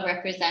pretty well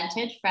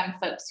represented from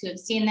folks who have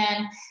seen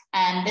them.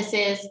 This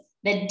is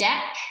the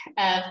deck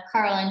of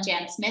Carl and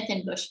Jan Smith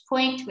in Bush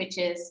Point, which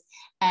is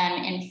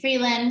in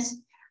Freeland.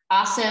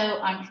 Also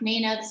on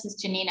Camano, this is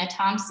Janina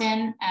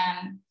Thompson.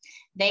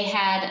 They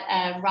had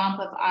a romp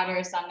of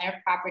otters on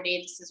their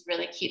property. This is a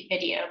really cute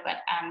video, but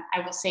I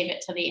will save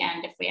it to the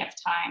end if we have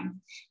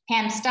time.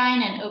 Pam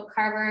Stein and Oak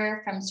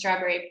Harbor from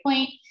Strawberry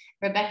Point,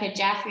 Rebecca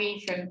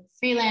Jaffrey from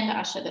Freeland.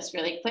 I'll show this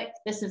really quick.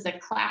 This is a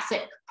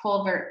classic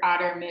culvert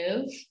otter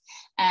move.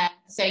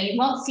 So you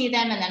won't see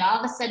them, and then all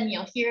of a sudden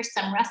you'll hear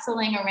some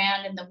rustling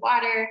around in the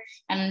water,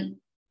 and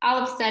all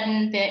of a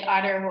sudden the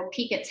otter will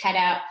peek its head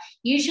out.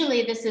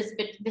 Usually this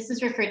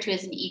is referred to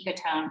as an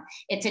ecotone.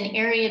 It's an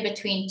area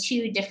between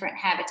two different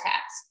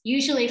habitats,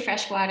 usually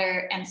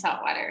freshwater and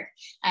saltwater.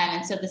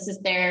 And so this is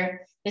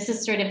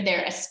sort of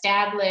their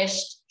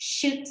established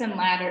chutes and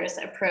ladders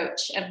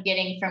approach of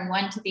getting from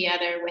one to the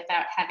other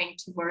without having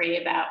to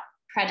worry about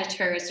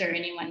predators or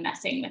anyone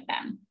messing with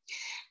them.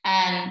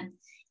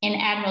 In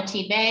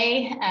Admiralty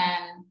Bay,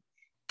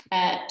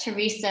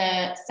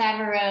 Teresa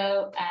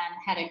Savaro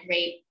had a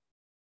great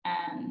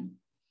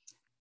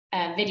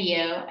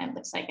video. It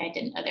looks like I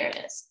didn't, oh, there it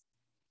is.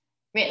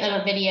 Great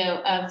little video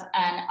of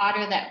an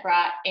otter that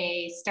brought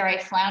a starry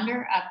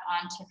flounder up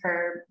onto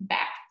her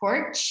back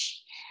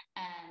porch.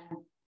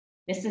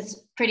 This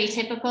is pretty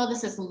typical.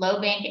 This is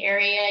low bank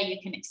area. You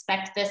can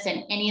expect this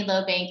in any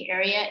low bank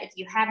area. If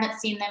you haven't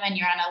seen them and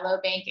you're on a low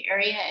bank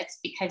area, it's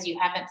because you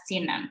haven't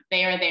seen them.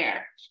 They are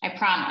there, I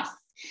promise.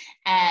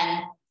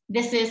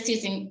 This is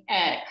Susan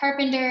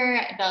Carpenter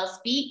at Bells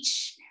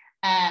Beach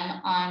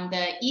on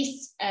the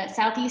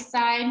southeast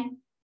side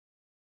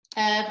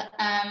of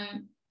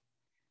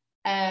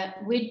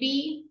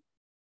Whidbey.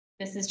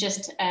 This is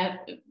just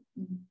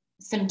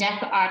some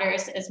deck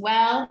otters as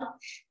well.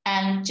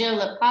 Jill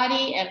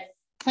Lapati of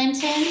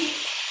Clinton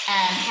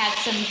had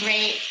some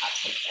great, I'll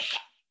take this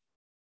off,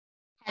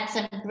 had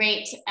some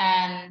great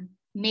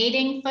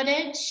mating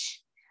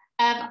footage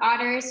of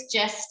otters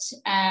just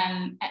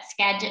at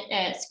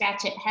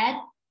Scratchet Head.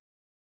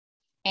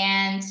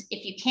 And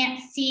if you can't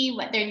see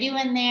what they're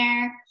doing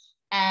there,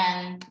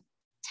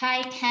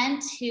 Ty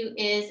Kent, who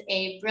is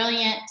a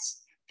brilliant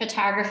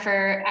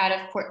photographer out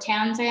of Port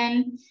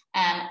Townsend,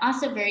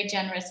 also very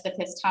generous with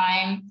his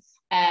time.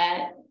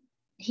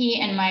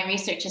 He and my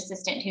research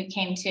assistant who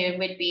came to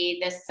Whidbey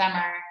this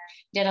summer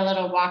did a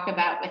little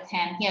walkabout with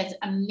him. He has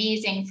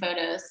amazing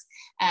photos.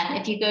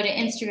 If you go to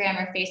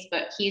Instagram or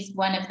Facebook, he's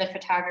one of the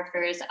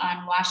photographers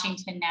on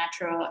Washington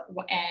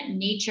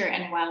Nature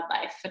and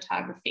Wildlife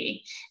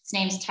Photography. His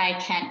name's Ty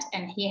Kent,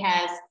 and he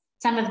has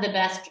some of the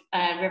best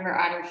river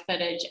otter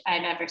footage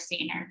I've ever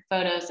seen, or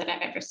photos that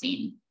I've ever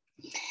seen.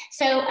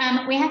 So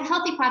we have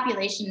healthy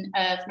population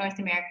of North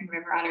American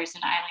river otters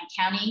in Island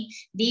County.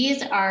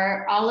 These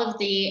are all of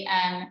the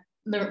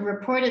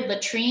reported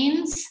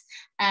latrines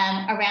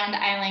around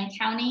Island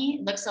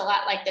County. Looks a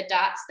lot like the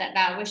dots that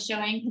Val was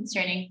showing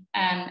concerning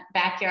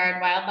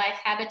backyard wildlife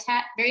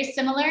habitat, very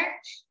similar.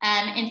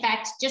 In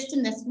fact, just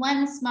in this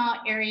one small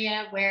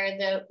area where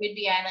the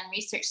Whidbey Island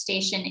Research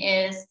Station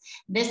is,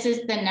 this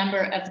is the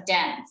number of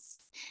dens.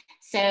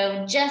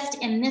 So just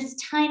in this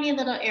tiny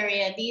little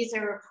area, these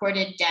are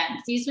reported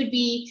dens. These would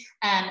be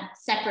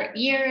separate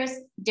years,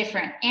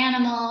 different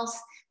animals,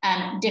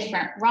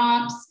 different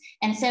romps.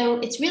 And so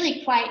it's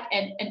really quite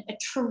a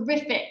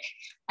terrific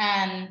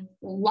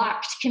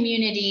locked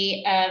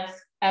community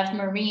of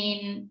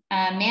marine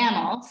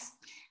mammals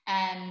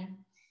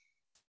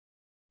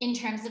in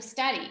terms of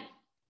study.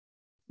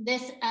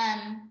 This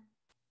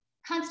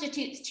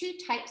constitutes two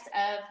types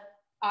of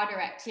otter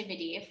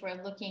activity if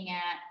we're looking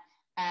at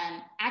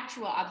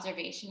actual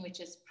observation, which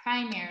is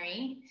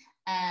primary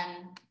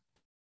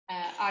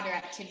otter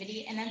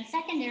activity, and then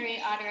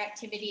secondary otter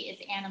activity is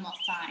animal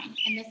sign.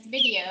 In this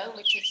video,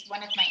 which is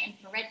one of my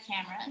infrared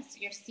cameras,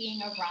 you're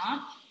seeing a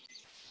romp,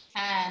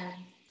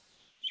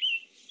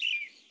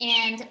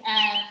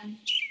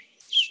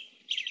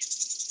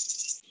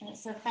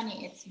 it's so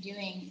funny. It's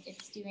doing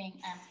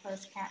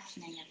closed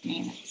captioning of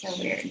me. That's so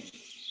weird.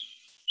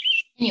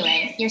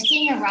 Anyway, you're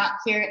seeing a romp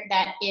here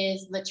that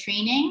is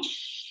latrining.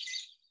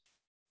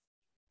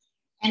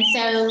 And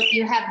so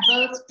you have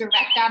both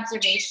direct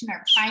observation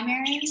or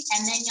primary,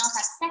 and then you'll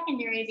have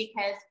secondary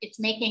because it's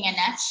making a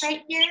nest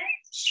right here.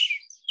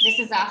 This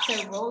is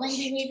also rolling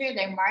behavior.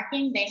 They're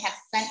marking. They have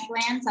scent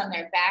glands on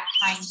their back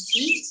hind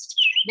feet.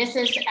 This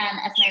is,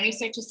 as my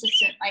research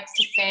assistant likes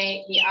to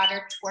say, the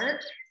otter twerk,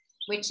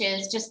 which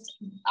is just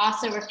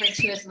also referred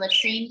to as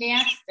latrine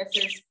dance.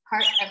 This is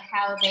part of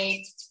how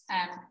they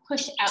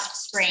push out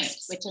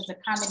sprains, which is a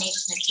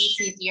combination of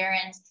feces,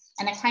 urine,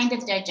 and a kind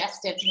of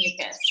digestive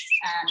mucus.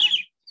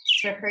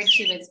 It's referred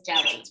to as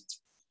jelly.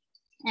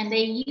 And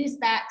they use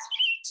that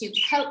to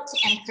coat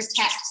and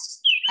protect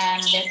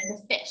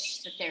the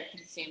fish that they're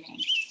consuming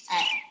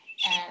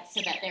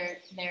so that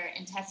their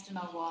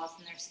intestinal walls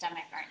and their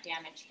stomach aren't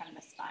damaged from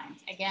the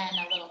spines. Again,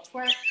 a little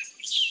twerk.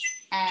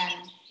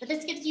 But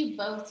this gives you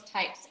both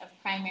types of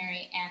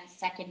primary and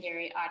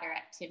secondary otter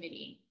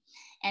activity.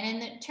 And in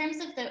the terms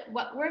of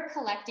what we're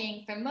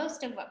collecting for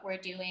most of what we're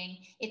doing,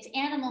 it's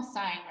animal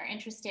sign. We're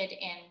interested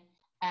in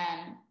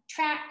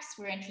tracks,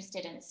 we're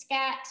interested in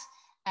scat,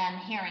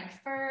 hair and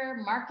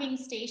fur, marking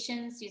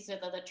stations. These are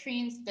the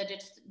latrines, the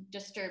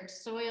disturbed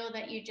soil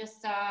that you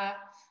just saw,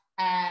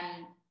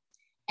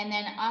 And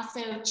then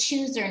also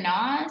chews or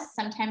gnaws.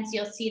 Sometimes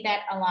you'll see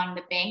that along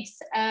the banks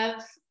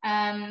of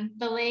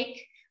the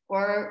lake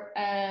or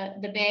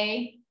the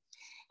bay.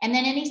 And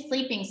then any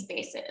sleeping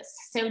spaces.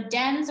 So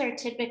dens are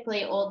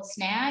typically old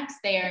snags.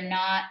 They are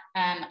not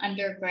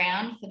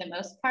underground for the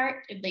most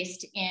part, at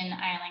least in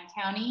Island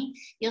County.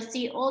 You'll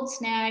see old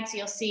snags,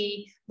 you'll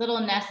see little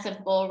nests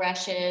of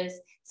bulrushes.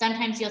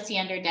 Sometimes you'll see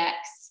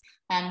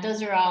underdecks.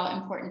 Those are all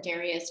important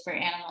areas for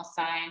animal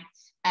sign.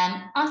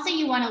 Also,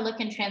 you want to look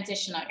in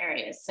transitional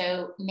areas.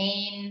 So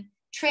main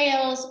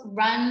trails,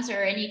 runs,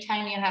 or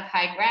anytime you have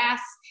high grass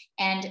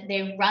and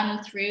they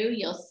run through,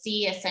 you'll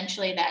see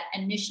essentially that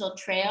initial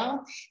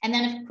trail. And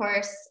then of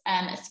course,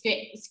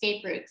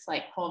 escape routes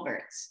like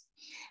culverts.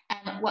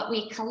 What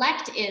we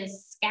collect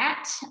is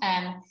scat.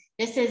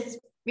 This is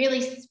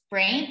really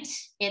spraint.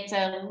 It's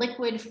a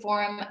liquid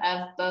form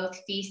of both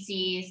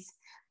feces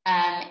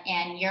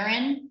and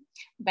urine,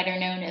 better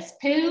known as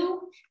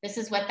poo. This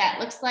is what that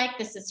looks like.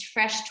 This is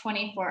fresh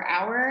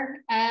 24-hour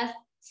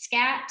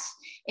scat.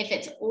 If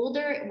it's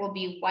older, it will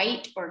be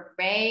white or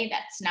gray.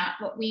 That's not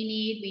what we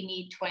need. We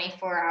need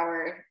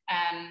 24-hour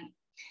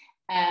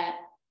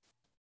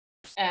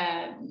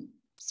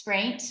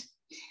spraint.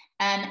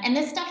 And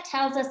this stuff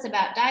tells us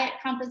about diet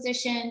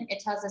composition.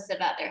 It tells us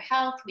about their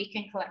health. We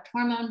can collect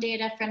hormone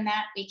data from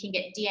that. We can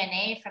get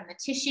DNA from the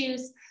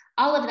tissues.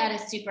 All of that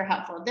is super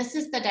helpful. This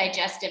is the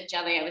digestive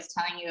jelly I was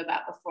telling you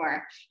about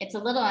before. It's a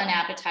little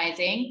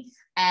unappetizing.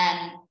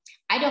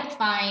 I don't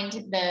find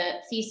the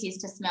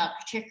feces to smell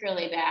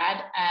particularly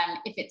bad.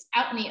 If it's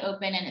out in the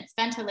open and it's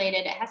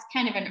ventilated, it has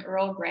kind of an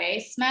Earl Grey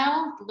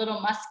smell, a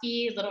little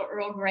musky, a little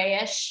Earl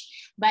Greyish.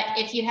 But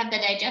if you have the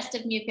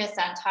digestive mucus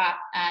on top,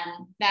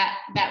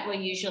 that will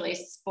usually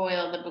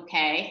spoil the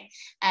bouquet.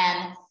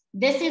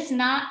 This is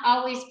not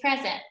always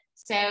present.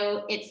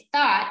 So it's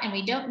thought, and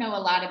we don't know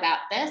a lot about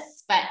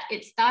this, but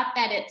it's thought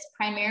that it's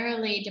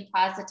primarily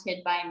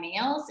deposited by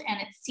males and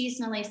it's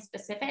seasonally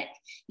specific.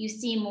 You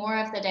see more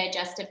of the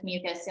digestive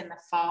mucus in the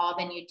fall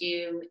than you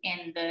do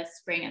in the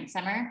spring and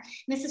summer. And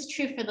this is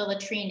true for the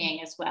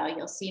latrining as well.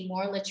 You'll see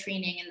more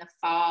latrining in the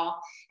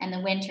fall and the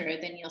winter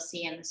than you'll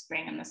see in the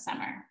spring and the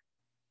summer.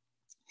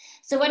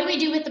 So what do we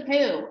do with the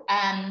poo?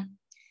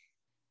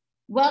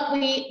 Well,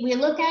 we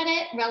look at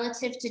it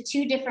relative to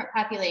two different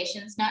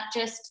populations, not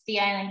just the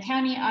Island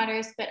County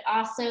otters, but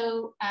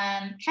also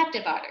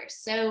captive otters.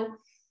 So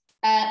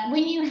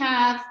when you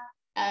have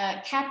a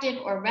captive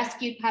or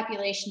rescued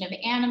population of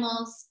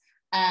animals,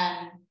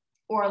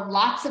 or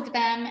lots of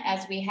them,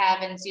 as we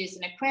have in zoos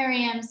and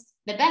aquariums,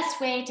 the best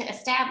way to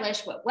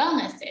establish what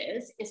wellness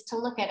is to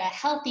look at a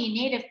healthy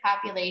native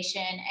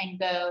population and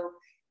go,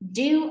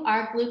 do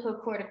our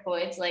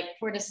glucocorticoids like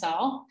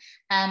cortisol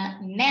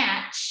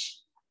match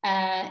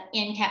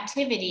in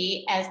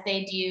captivity as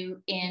they do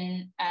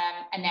in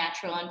a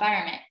natural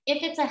environment?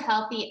 If it's a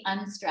healthy,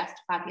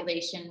 unstressed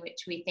population,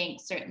 which we think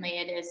certainly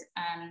it is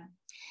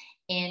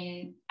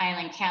in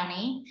Island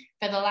County.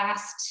 For the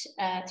last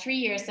 3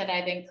 years that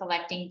I've been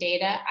collecting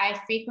data, I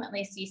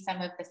frequently see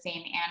some of the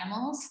same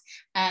animals.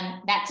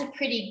 That's a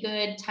pretty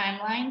good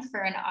timeline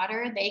for an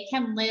otter. They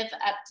can live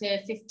up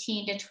to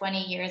 15 to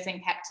 20 years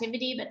in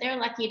captivity, but they're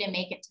lucky to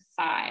make it to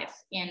 5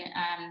 in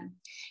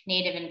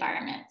native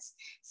environments.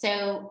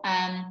 So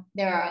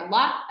there are a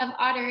lot of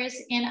otters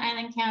in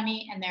Island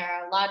County, and there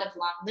are a lot of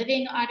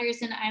long-living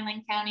otters in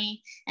Island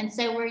County. And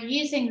so we're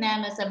using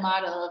them as a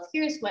model of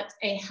here's what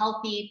a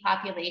healthy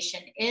population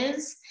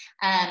is,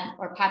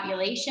 or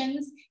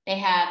populations. They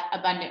have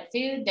abundant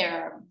food. There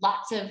are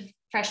lots of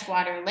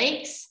freshwater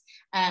lakes.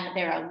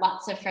 There are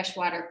lots of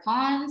freshwater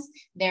ponds.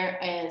 There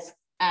is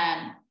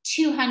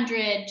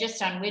 200,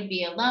 just on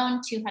Whidbey alone,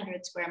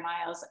 200 square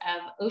miles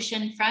of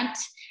ocean front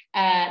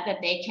that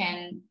they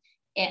can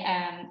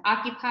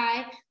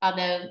occupy,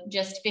 although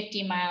just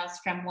 50 miles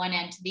from one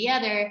end to the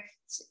other.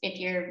 If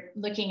you're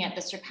looking at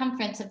the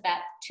circumference of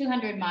that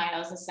 200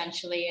 miles,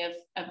 essentially,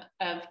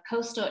 of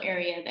coastal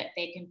area that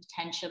they can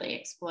potentially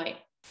exploit.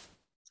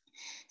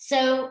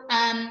 So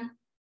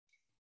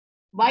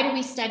why do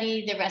we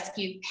study the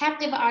rescued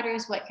captive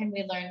otters? What can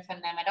we learn from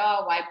them at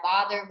all? Why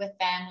bother with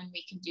them when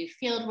we can do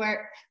field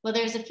work? Well,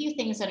 there's a few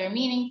things that are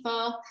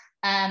meaningful.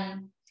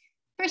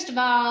 First of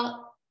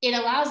all, it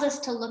allows us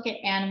to look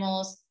at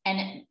animals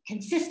and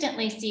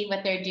consistently see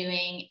what they're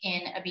doing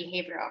in a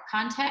behavioral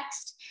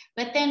context.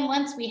 But then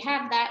once we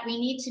have that, we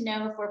need to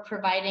know if we're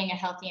providing a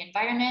healthy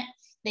environment.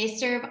 They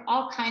serve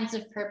all kinds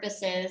of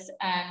purposes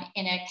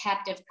in a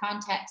captive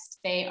context.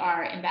 They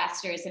are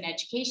ambassadors in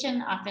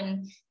education.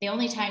 Often the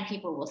only time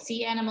people will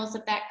see animals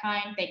of that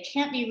kind. They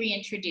can't be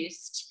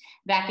reintroduced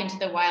back into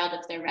the wild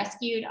if they're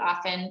rescued.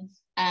 Often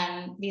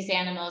these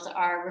animals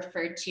are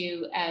referred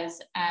to as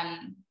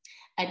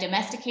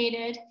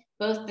domesticated.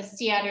 Both the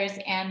sea otters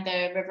and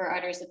the river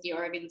otters at the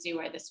Oregon Zoo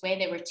are this way.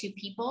 They were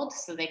two-peopled,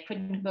 so they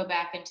couldn't go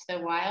back into the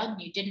wild.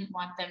 You didn't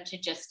want them to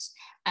just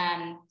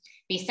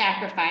be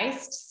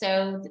sacrificed.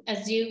 So a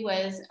zoo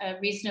was a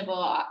reasonable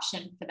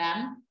option for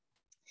them.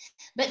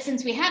 But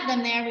since we have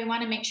them there, we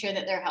want to make sure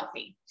that they're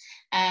healthy.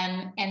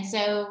 And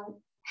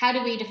so How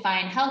do we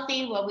define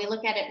healthy? Well, we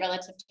look at it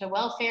relative to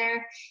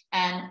welfare,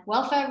 and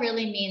welfare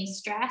really means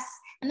stress.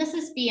 And this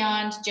is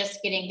beyond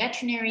just getting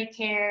veterinary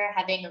care,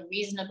 having a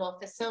reasonable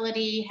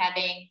facility,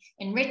 having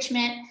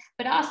enrichment,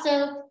 but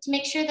also to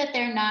make sure that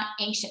they're not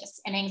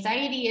anxious. And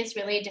anxiety is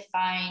really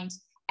defined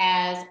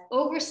as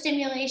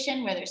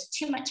overstimulation, where there's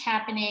too much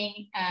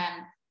happening,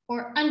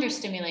 or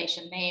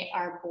understimulation, they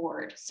are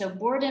bored. So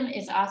boredom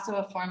is also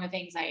a form of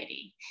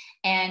anxiety.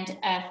 And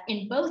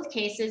in both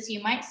cases,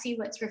 you might see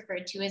what's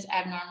referred to as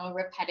abnormal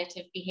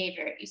repetitive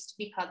behavior. It used to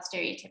be called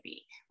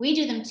stereotypy. We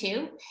do them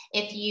too.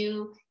 If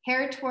you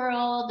hair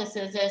twirl, this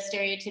is a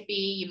stereotypy.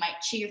 You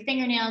might chew your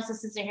fingernails,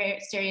 this is a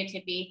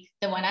stereotypy.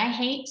 The one I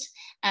hate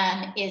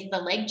is the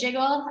leg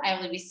jiggle. I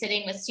will be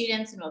sitting with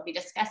students and we'll be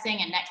discussing,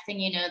 and next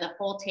thing you know, the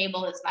whole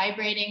table is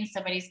vibrating.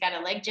 Somebody's got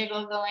a leg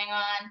jiggle going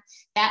on.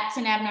 That's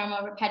an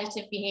abnormal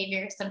repetitive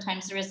behavior,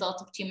 sometimes the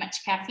result of too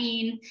much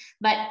caffeine.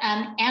 But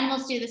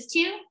animals do this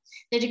too.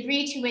 The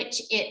degree to which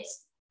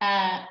it's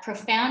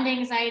profound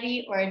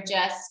anxiety or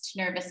just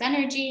nervous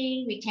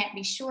energy, we can't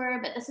be sure,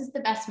 but this is the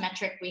best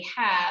metric we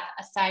have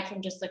aside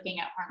from just looking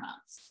at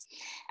hormones.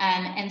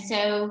 And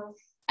so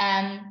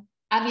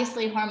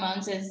obviously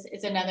hormones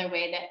is another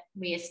way that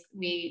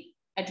we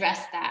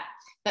address that.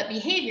 But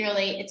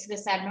behaviorally, it's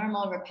this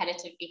abnormal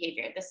repetitive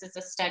behavior. This is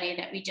a study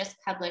that we just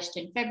published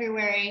in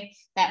February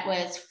that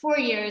was 4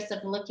 years of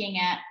looking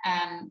at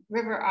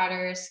river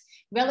otters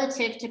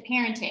relative to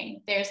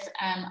parenting. There's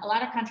a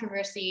lot of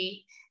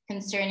controversy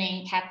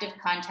concerning captive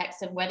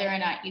contexts of whether or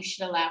not you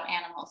should allow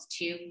animals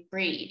to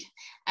breed.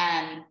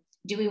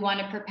 Do we want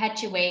to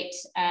perpetuate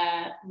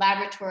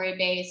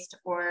laboratory-based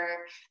or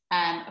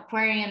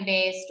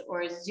aquarium-based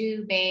or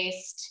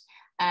zoo-based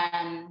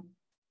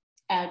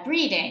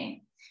breeding?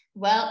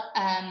 Well,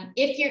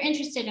 if you're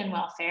interested in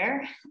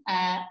welfare,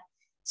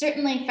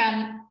 certainly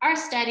from our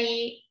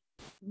study,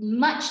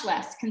 much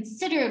less,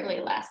 considerably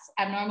less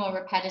abnormal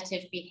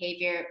repetitive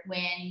behavior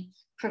when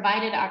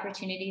provided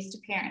opportunities to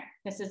parent.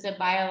 This is a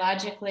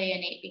biologically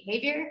innate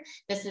behavior.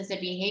 This is a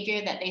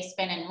behavior that they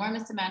spend an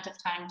enormous amount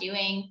of time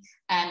doing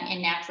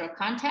in natural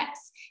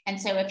contexts. And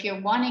so if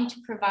you're wanting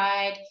to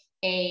provide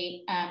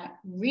a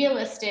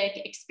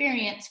realistic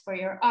experience for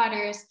your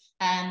otters,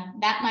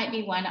 that might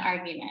be one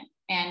argument.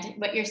 And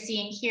what you're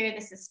seeing here,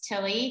 this is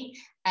Tilly.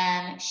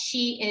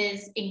 She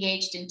is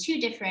engaged in two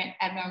different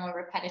abnormal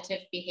repetitive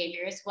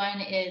behaviors. One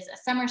is a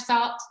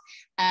somersault,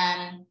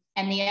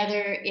 and the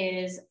other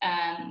is,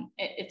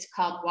 it's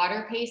called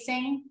water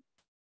pacing.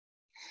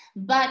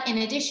 But in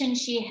addition,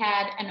 she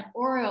had an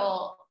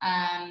oral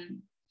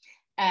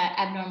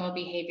abnormal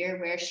behavior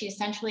where she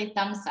essentially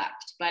thumb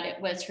sucked, but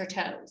it was her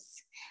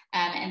toes.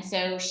 And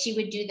so she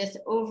would do this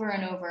over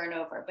and over and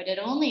over, but it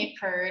only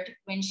occurred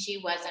when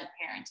she wasn't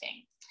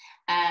parenting.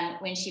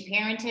 When she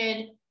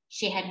parented,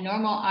 she had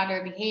normal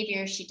otter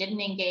behavior. She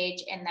didn't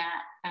engage in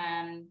that,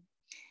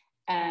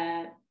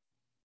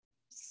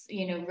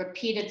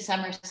 repeated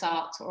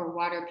somersaults or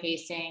water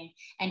pacing,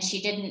 and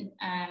she didn't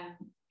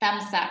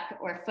thumb suck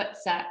or foot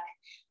suck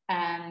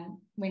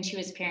when she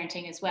was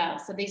parenting as well.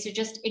 So these are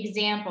just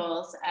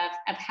examples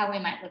of how we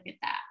might look at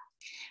that.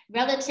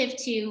 Relative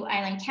to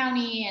Island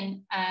County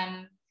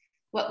and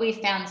what we've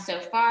found so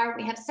far,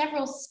 we have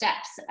several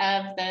steps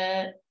of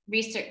the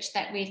research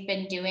that we've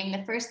been doing.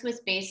 The first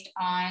was based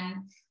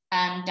on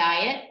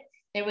diet.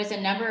 There was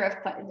a number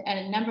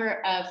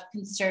of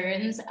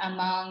concerns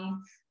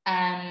among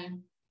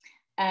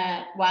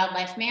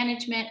wildlife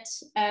management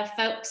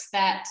folks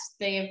that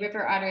the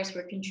river otters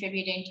were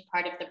contributing to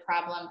part of the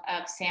problem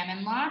of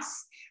salmon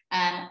loss.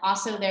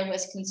 Also, there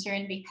was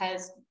concern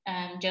because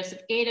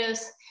Joseph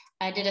Gatos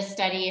did a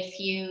study a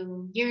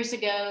few years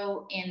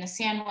ago in the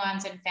San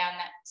Juans and found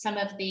that some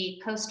of the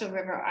coastal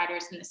river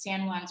otters in the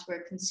San Juans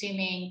were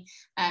consuming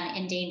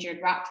endangered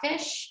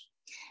rockfish.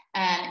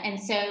 And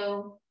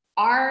so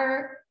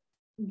our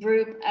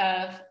group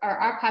of, or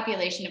our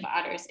population of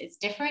otters is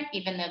different,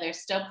 even though they're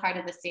still part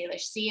of the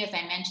Salish Sea. As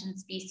I mentioned,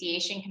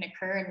 speciation can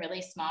occur in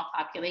really small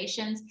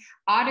populations.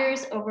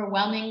 Otters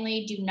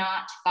overwhelmingly do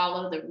not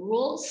follow the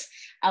rules.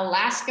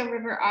 Alaska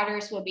river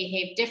otters will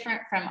behave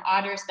different from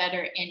otters that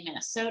are in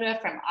Minnesota,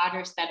 from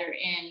otters that are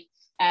in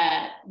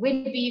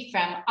Whidbey,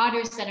 from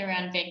otters that are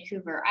on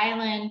Vancouver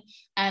Island.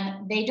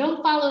 They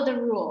don't follow the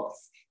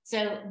rules.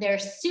 So they're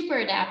super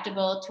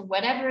adaptable to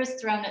whatever is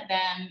thrown at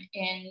them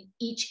in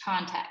each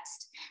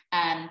context.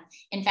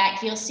 In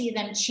fact, you'll see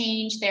them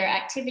change their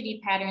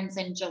activity patterns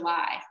in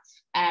July.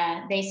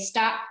 They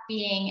stop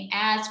being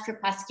as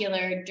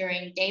crepuscular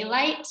during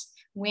daylight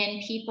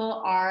when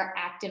people are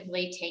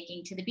actively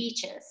taking to the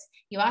beaches.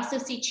 You also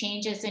see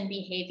changes in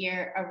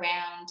behavior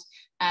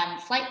around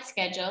flight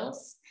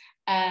schedules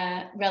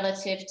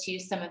relative to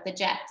some of the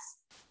jets.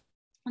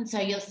 And so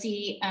you'll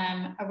see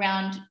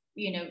around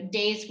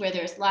days where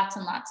there's lots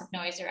and lots of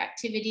noise or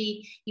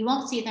activity, you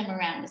won't see them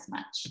around as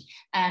much.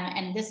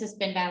 And this has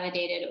been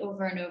validated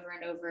over and over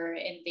and over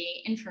in the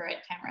infrared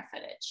camera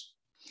footage.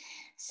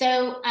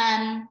 So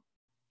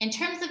In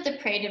terms of the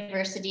prey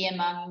diversity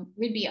among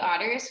Whidbey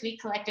otters, we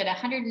collected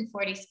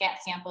 140 scat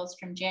samples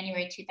from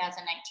January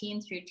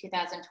 2019 through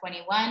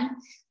 2021.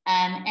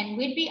 And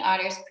Whidbey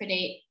otters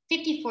predate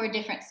 54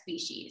 different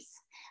species,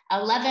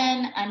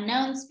 11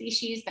 unknown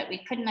species that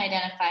we couldn't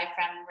identify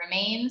from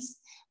remains,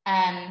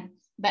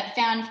 but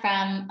found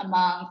from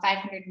among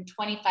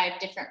 525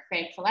 different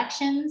prey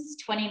collections,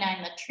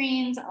 29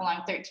 latrines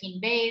along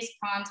 13 bays,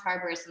 ponds,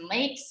 harbors, and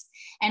lakes,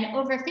 and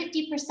over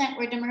 50%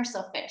 were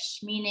demersal fish,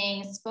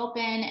 meaning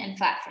sculpin and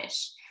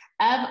flatfish.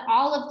 Of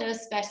all of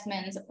those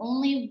specimens,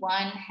 only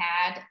one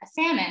had a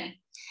salmon.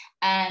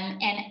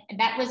 And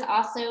that was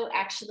also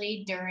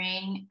actually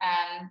during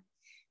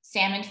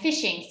salmon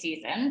fishing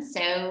season.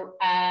 So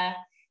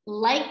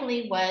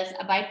likely was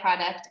a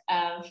byproduct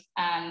of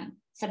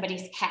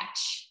somebody's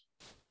catch.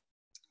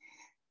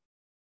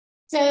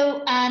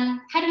 So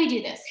how do we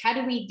do this? How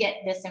do we get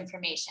this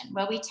information?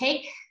 Well, we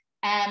take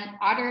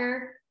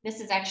otter,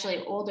 this is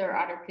actually older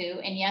otter poo,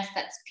 and yes,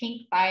 that's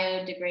pink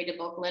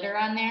biodegradable glitter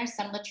on there.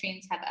 Some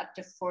latrines have up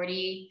to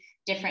 40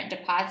 different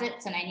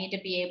deposits, and I need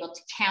to be able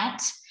to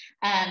count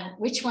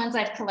which ones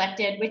I've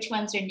collected, which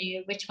ones are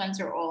new, which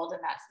ones are old,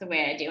 and that's the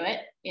way I do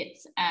it.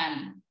 It's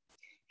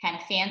kind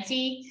of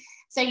fancy.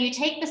 So you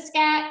take the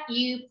scat,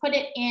 you put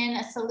it in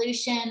a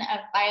solution of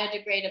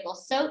biodegradable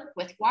soap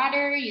with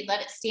water, you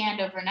let it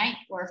stand overnight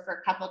or for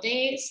a couple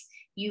days,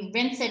 you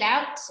rinse it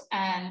out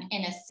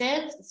in a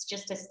sieve. It's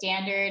just a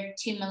standard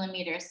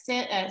 2mm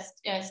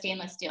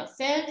stainless steel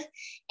sieve.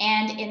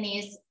 And in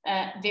these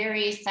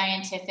very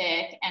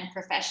scientific and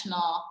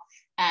professional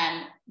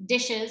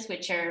dishes,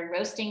 which are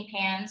roasting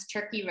pans,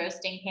 turkey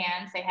roasting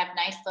pans. They have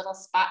nice little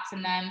spots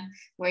in them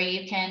where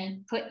you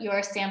can put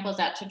your samples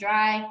out to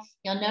dry.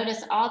 You'll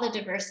notice all the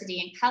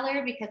diversity in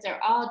color because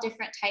they're all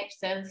different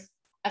types of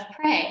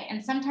prey,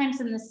 and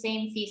sometimes in the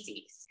same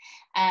feces.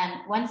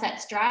 Once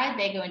that's dried,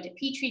 they go into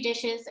Petri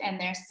dishes and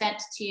they're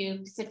sent to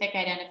Pacific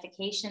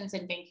Identifications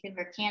in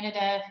Vancouver,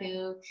 Canada,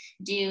 who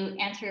do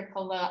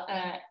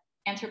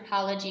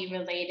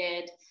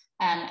anthropology-related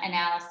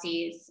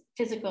analyses,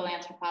 physical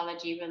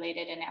anthropology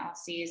related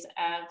analyses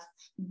of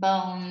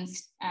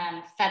bones,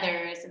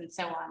 feathers, and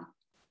so on.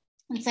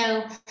 And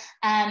so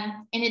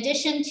in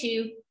addition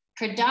to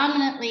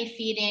predominantly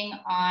feeding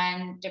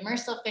on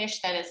demersal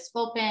fish, that is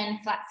sculpin,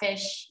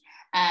 flatfish,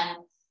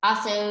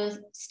 also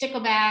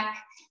stickleback,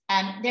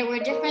 there were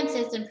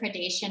differences in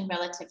predation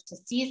relative to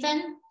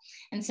season.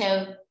 And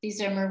so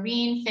these are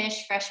marine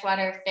fish,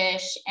 freshwater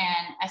fish,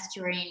 and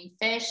estuarine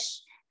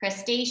fish,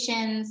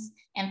 crustaceans,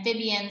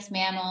 amphibians,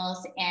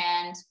 mammals,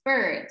 and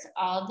birds.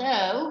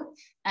 Although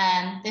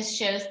this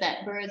shows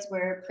that birds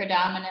were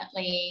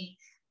predominantly,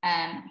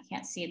 I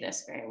can't see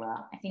this very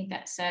well. I think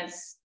that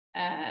says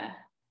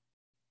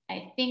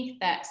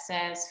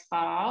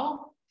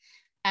fall.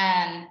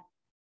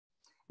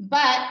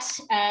 But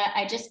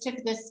I just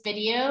took this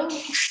video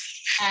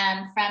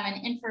from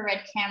an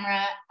infrared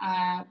camera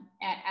at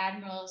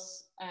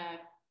Admiral's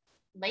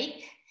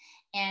Lake,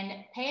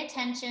 and pay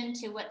attention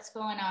to what's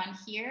going on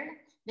here.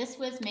 This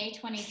was May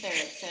 23rd,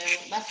 so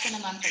less than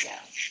a month ago.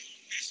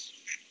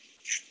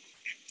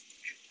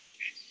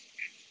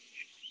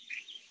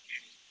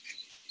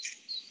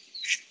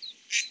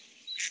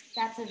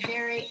 That's a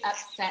very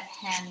upset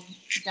hen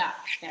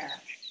duck there.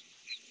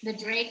 The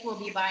drake will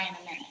be by in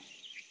a minute.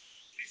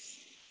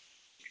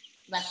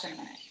 Less than a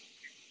minute.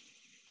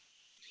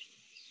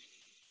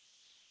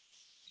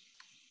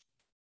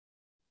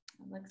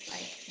 It looks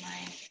like my,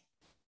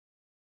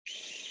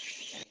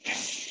 there we go.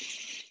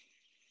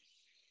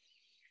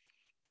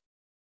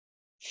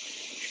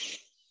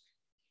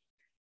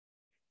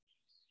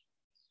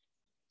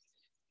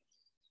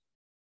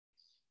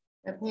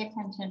 So pay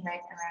attention right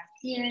around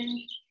here.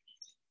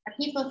 Are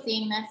people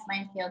seeing this?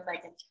 Mine feels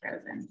like it's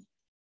frozen.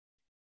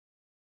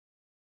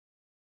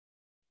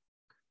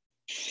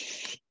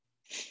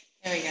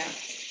 There we go.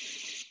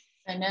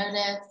 So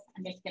notice,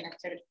 I'm just gonna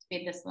sort of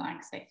speed this along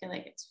because I feel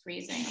like it's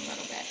freezing a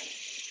little bit.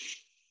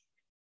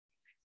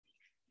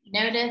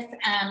 Notice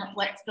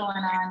what's going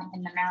on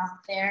in the mouth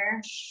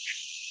there.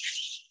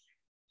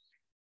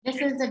 This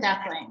is a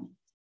duckling.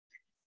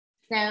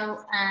 So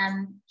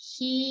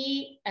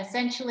he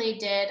essentially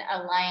did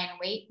a lie in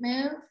wait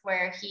move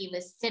where he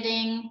was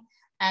sitting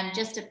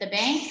just at the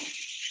bank,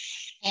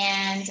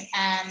 and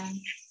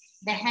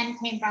the hen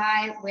came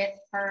by with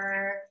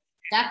her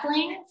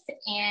ducklings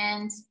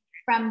and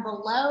from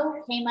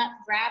below came up,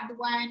 grabbed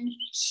one.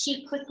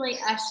 She quickly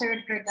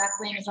ushered her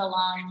ducklings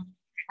along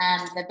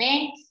the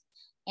bank,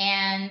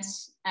 and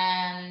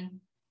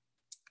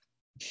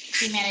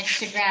she managed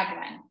to grab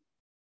one.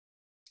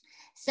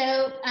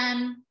 So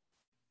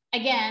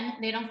again,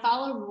 they don't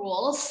follow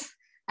rules.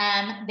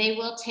 They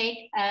will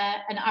take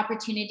an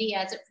opportunity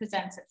as it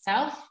presents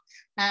itself,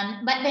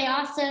 but they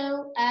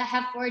also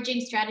have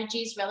foraging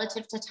strategies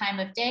relative to time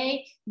of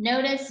day.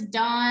 Notice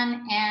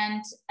dawn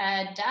and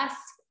dusk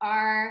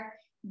are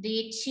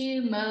the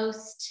two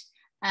most,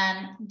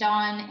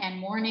 dawn and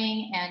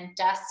morning and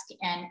dusk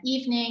and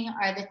evening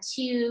are the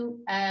two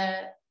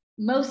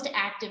most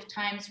active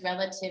times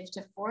relative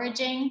to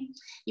foraging.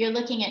 You're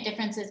looking at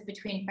differences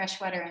between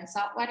freshwater and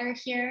saltwater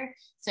here.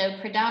 So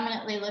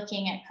predominantly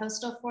looking at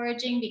coastal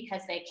foraging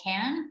because they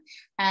can.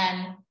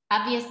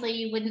 Obviously,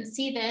 you wouldn't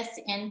see this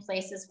in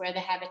places where the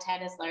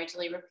habitat is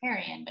largely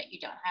riparian, but you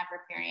don't have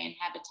riparian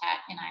habitat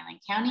in Island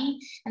County.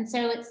 And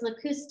so it's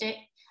lacustrine.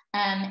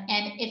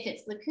 And if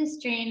it's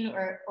lacustrine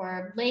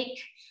or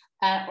lake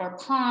or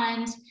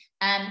pond,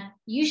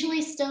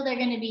 usually still they're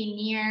going to be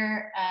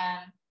near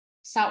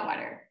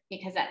saltwater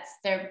because that's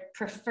their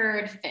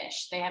preferred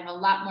fish. They have a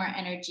lot more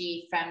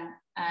energy from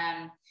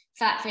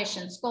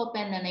flatfish and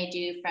sculpin than they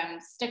do from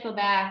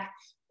stickleback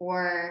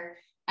or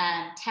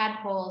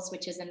tadpoles,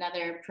 which is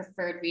another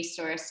preferred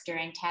resource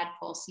during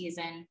tadpole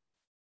season.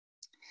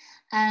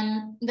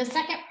 The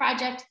second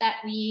project that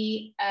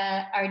we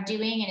are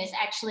doing and is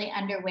actually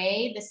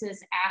underway, this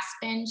is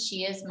Aspen.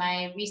 She is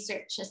my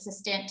research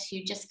assistant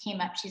who just came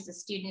up. She's a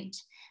student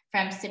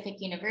from Pacific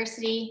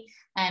University.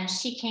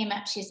 She came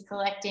up, she's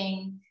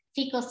collecting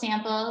fecal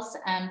samples.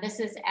 This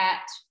is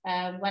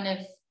at one of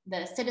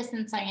the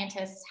citizen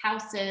scientists'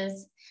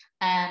 houses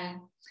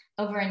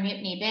over in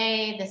Mutiny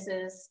Bay. This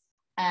is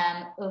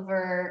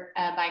over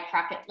by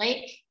Crockett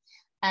Lake.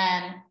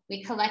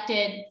 We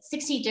collected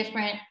 60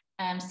 different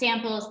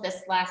samples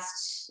this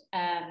last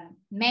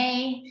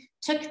May,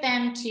 took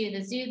them to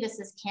the zoo. This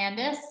is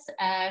Candace,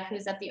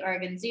 who's at the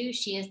Oregon Zoo.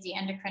 She is the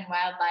endocrine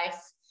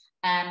wildlife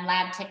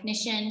lab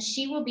technician.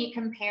 She will be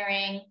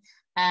comparing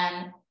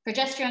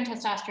progesterone,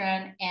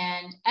 testosterone,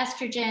 and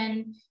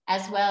estrogen,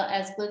 as well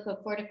as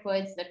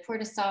glucocorticoids, the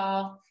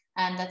cortisol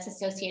that's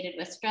associated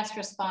with stress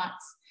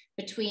response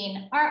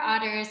between our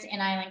otters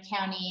in Island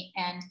County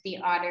and the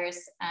otters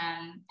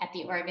at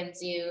the Oregon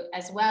Zoo,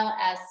 as well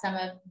as some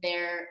of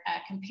their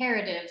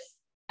comparative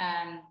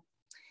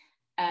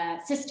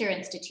sister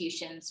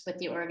institutions with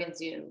the Oregon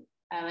Zoo,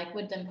 like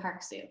Woodland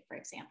Park Zoo, for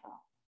example.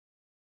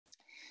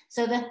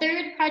 So the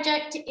third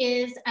project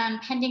is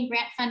pending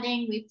grant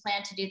funding. We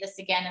plan to do this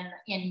again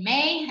in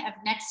May of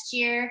next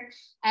year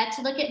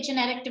to look at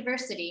genetic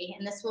diversity.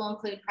 And this will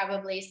include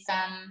probably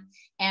some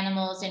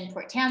animals in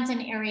Port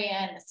Townsend area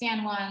and the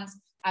San Juans,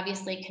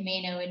 obviously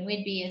Camano and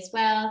Whidbey as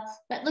well,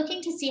 but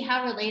looking to see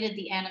how related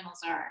the animals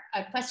are.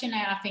 A question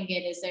I often get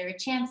is there a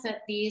chance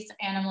that these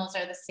animals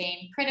are the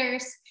same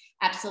critters?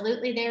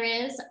 Absolutely there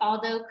is,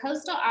 although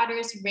coastal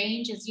otters'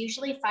 range is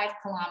usually 5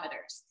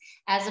 kilometers,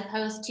 as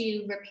opposed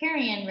to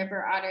riparian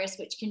river otters,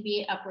 which can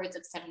be upwards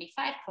of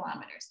 75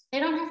 kilometers. They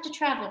don't have to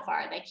travel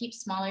far, they keep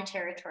smaller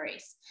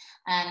territories.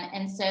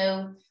 And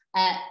so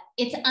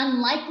it's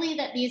unlikely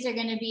that these are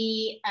going to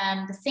be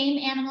the same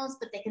animals,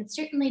 but they can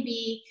certainly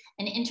be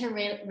an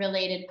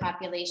interrelated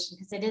population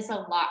because it is a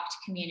locked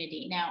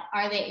community. Now,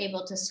 are they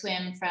able to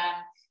swim from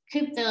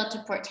Coopville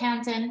to Port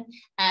Townsend?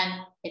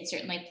 It's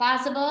certainly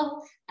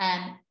plausible.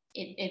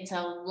 It's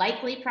a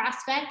likely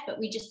prospect, but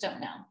we just don't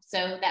know.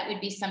 So that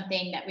would be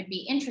something that would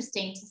be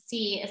interesting to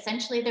see,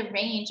 essentially the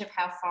range of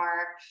how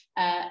far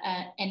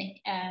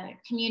a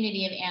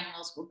community of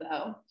animals will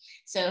go.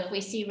 So if we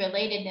see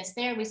relatedness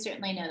there, we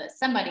certainly know that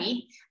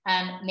somebody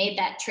made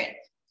that trip,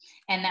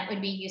 and that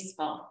would be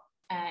useful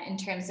in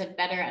terms of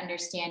better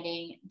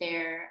understanding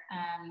their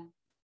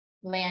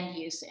land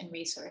use and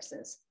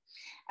resources.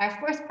 Our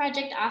fourth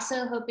project,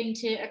 also hoping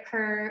to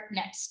occur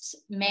next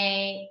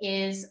May,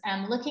 is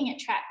looking at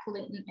track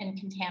pollutant and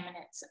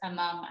contaminants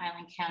among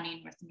Island County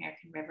and North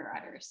American river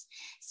otters.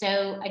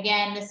 So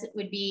again, this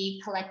would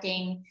be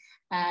collecting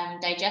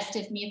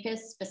digestive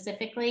mucus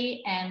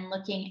specifically and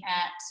looking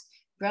at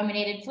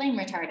brominated flame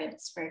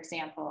retardants, for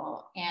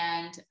example,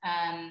 and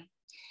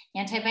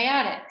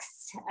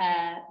antibiotics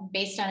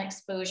based on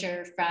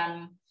exposure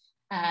from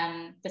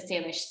the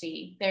Salish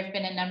Sea. There have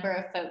been a number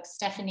of folks,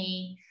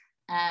 Stephanie,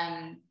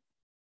 I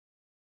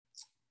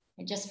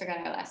just forgot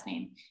her last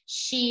name.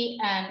 She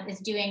is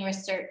doing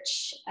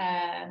research,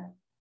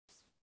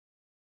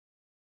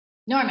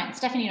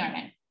 Stephanie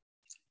Norman.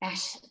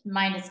 Gosh,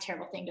 mine is a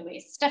terrible thing to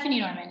waste. Stephanie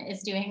Norman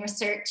is doing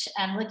research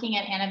looking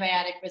at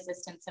antibiotic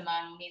resistance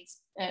among these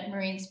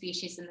marine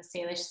species in the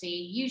Salish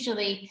Sea,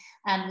 usually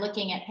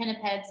looking at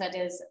pinnipeds, that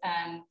is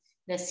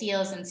the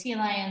seals and sea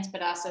lions,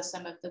 but also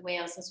some of the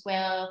whales as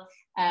well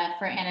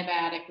for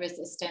antibiotic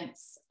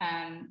resistance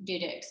due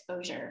to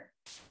exposure.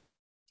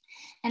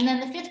 And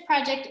then the fifth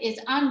project is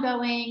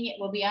ongoing. It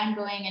will be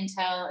ongoing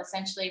until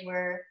essentially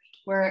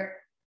we're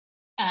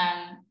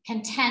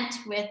content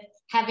with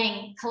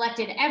having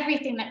collected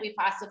everything that we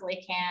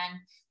possibly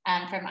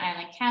can from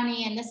Island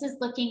County. And this is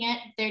looking at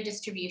their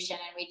distribution.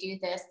 And we do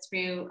this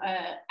through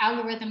an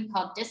algorithm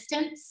called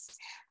distance.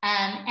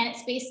 And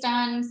it's based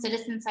on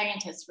citizen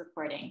scientists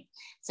reporting.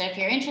 So if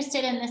you're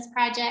interested in this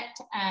project,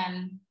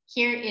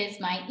 here is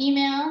my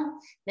email.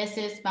 This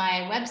is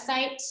my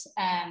website.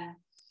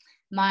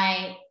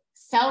 My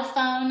cell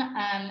phone,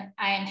 I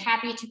am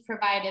happy to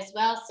provide as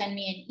well. Send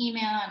me an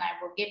email and I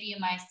will give you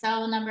my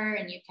cell number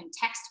and you can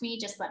text me.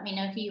 Just let me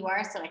know who you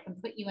are so I can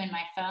put you in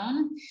my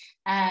phone.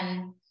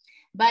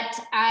 But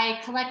I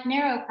collect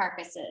narrow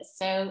carcasses.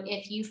 So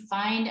if you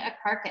find a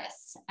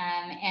carcass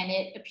and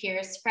it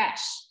appears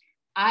fresh,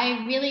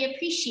 I really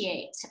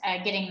appreciate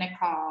getting the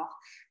call.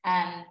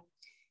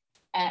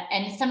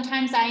 And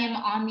sometimes I am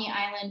on the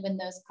island when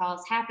those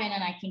calls happen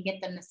and I can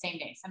get them the same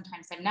day.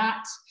 Sometimes I'm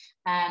not,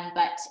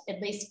 but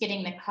at least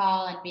getting the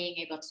call and being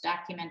able to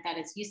document that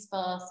is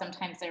useful.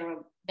 Sometimes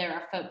there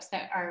are folks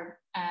that are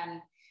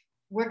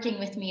working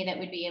with me that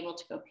would be able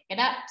to go pick it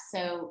up.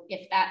 So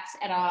if that's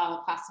at all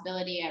a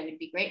possibility, I would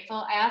be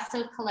grateful. I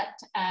also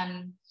collect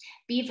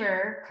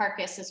beaver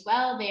carcass as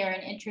well. They are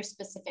an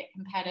interspecific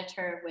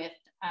competitor with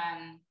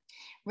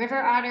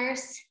river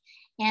otters,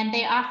 and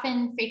they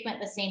often frequent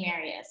the same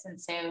areas.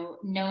 And so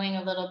knowing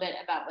a little bit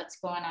about what's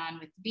going on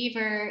with the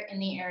beaver in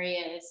the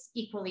area is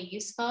equally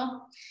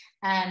useful.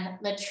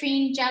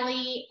 Latrine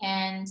jelly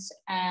and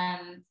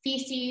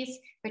feces,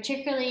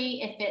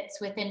 particularly if it's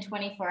within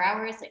 24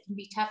 hours, it can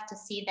be tough to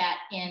see that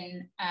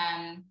in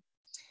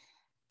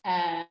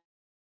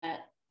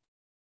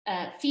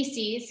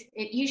feces.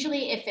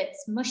 Usually if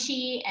it's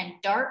mushy and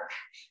dark,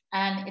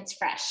 it's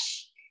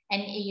fresh,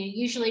 and you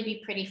usually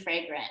be pretty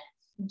fragrant.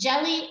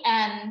 Jelly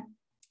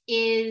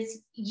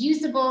is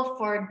usable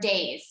for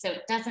days, so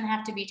it doesn't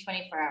have to be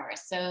 24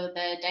 hours. So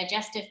the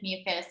digestive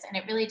mucus, and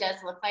it really does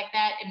look like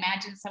that.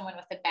 Imagine someone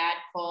with a bad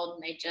cold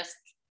and they just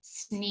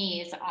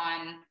sneeze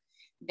on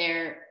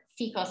their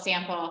fecal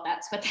sample.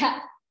 That's what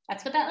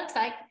that looks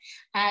like.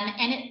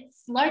 And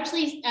it's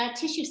largely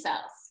tissue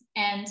cells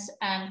and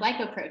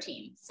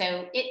glycoprotein.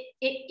 So it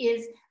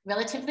is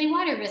relatively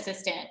water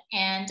resistant,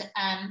 and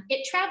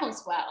it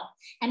travels well,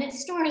 and it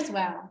stores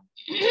well,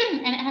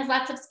 and it has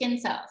lots of skin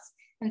cells.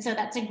 And so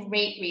that's a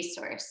great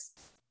resource.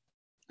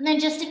 And then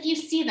just if you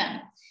see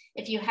them,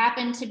 if you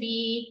happen to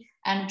be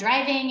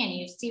driving and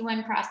you see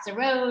one cross the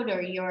road,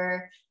 or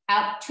you're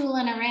out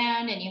tooling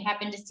around and you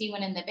happen to see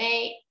one in the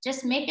bay,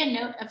 just make a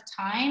note of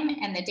time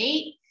and the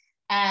date.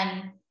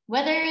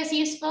 Weather is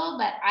useful,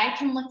 but I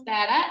can look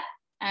that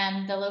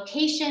up. The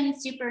location,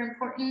 super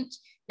important.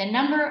 The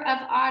number of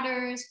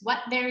otters, what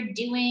they're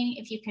doing.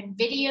 If you can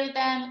video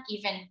them,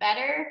 even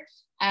better.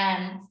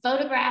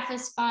 Photograph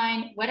is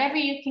fine, whatever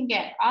you can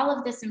get. All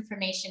of this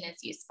information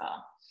is useful.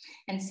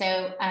 And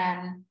so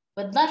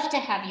would love to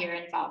have your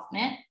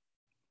involvement.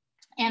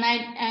 And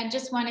I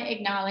just want to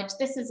acknowledge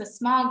this is a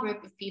small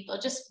group of people,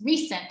 just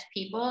recent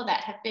people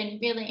that have been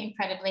really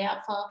incredibly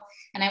helpful.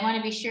 And I want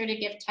to be sure to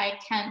give Ty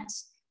Kent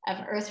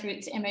of Earth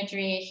Roots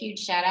Imagery a huge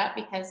shout out,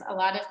 because a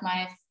lot of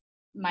my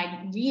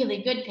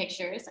really good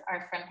pictures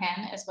are from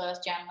him, as well as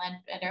John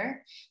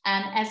Ledbetter,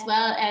 as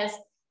well as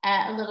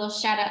a little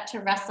shout out to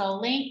Russell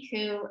Link,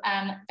 who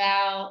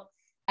Val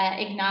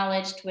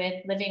acknowledged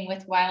with Living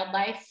with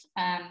Wildlife,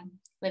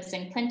 lives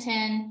in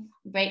Clinton,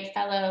 great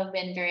fellow,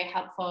 been very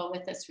helpful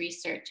with this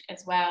research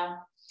as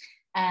well.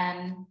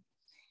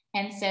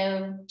 And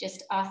so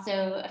just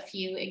also a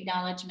few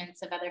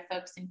acknowledgements of other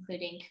folks,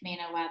 including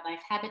Camano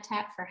Wildlife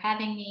Habitat for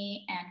having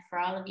me, and for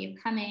all of you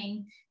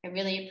coming. I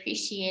really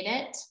appreciate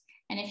it.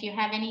 And if you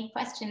have any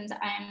questions,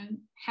 I'm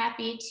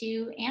happy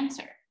to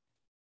answer.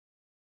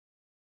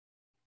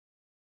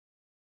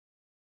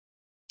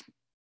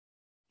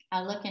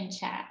 I'll look in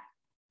chat.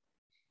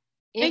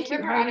 If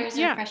river otters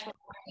are freshwater,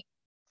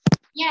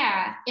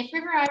 if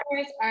river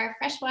otters are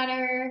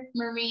freshwater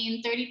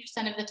marine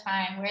 30% of the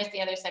time, where's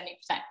the other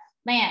 70%?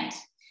 Land.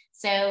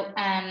 So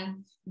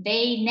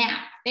they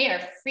nap. They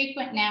are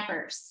frequent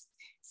nappers.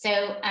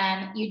 So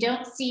you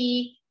don't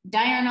see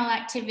diurnal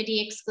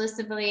activity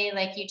exclusively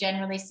like you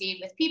generally see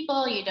with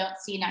people. You don't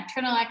see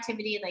nocturnal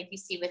activity like you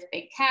see with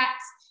big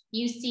cats.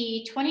 You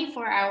see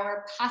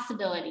 24-hour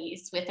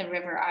possibilities with a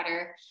river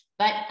otter,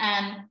 but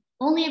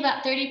only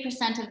about 30%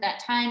 of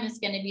that time is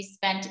going to be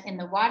spent in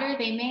the water.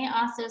 They may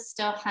also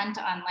still hunt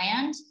on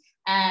land.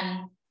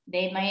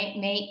 They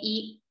may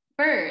eat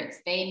birds.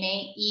 They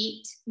may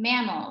eat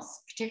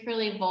mammals,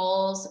 particularly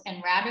voles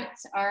and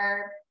rabbits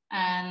are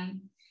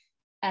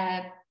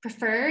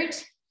preferred.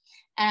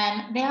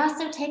 They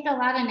also take a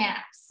lot of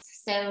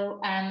naps.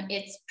 So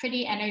it's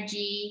pretty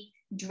energy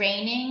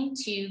draining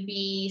to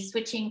be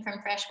switching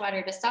from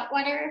freshwater to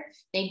saltwater.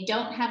 They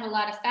don't have a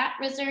lot of fat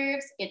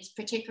reserves. It's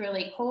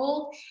particularly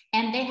cold,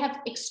 and they have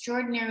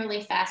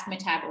extraordinarily fast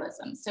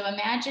metabolism. So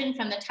imagine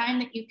from the time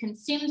that you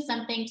consume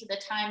something to the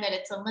time that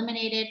it's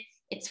eliminated,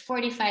 it's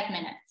 45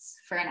 minutes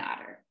for an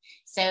otter.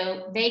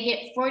 So they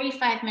get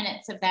 45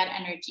 minutes of that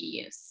energy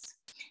use,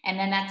 and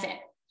then that's it.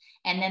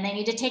 And then they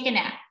need to take a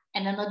nap,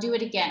 and then they'll do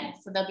it again.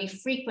 So they'll be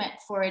frequent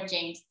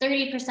foraging,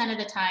 30% of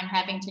the time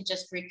having to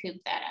just recoup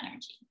that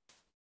energy.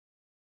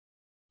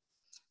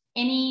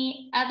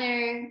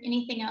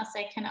 Anything else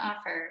I can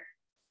offer?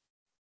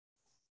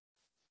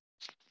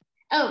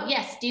 Oh,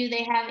 yes. Do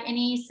they have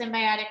any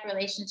symbiotic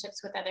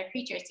relationships with other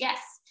creatures? Yes.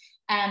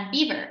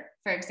 Beaver,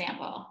 for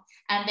example.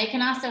 They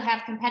can also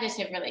have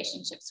competitive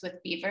relationships with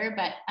beaver,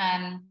 but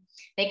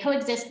they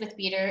coexist with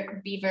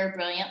beaver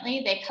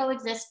brilliantly. They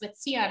coexist with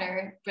sea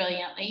otter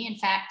brilliantly. In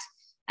fact,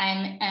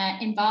 I'm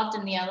involved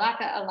in the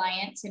Alaka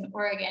Alliance in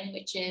Oregon,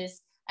 which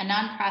is a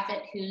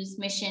nonprofit whose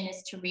mission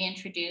is to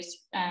reintroduce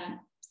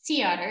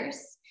sea otters.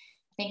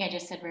 I think I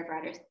just said river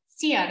otters.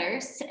 Sea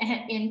otters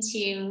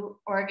into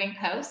Oregon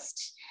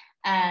coast.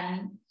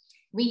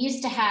 We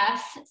used to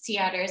have sea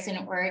otters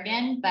in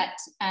Oregon, but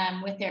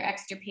with their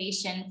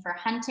extirpation for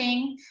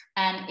hunting,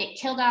 it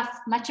killed off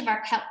much of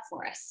our kelp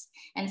forests.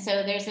 And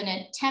so there's an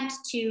attempt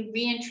to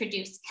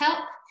reintroduce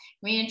kelp,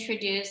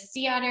 reintroduce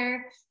sea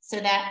otter, so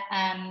that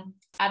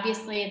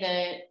obviously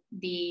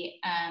the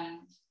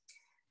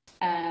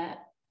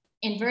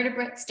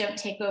invertebrates don't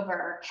take over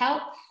our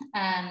kelp.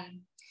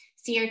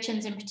 Sea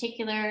urchins in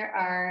particular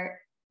are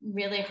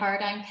really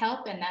hard on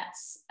kelp, and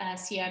that's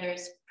sea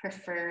otters'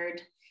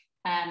 preferred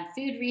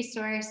food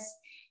resource.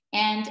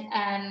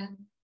 And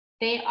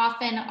they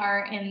often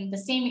are in the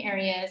same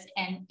areas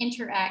and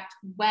interact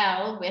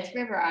well with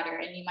river otter.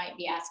 And you might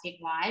be asking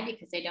why,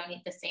 because they don't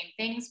eat the same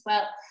things.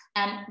 Well,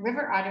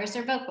 river otters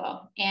are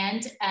vocal,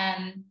 and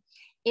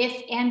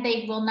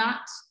they will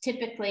not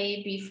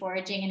typically be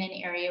foraging in an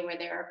area where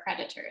there are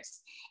predators.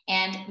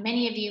 And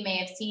many of you may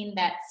have seen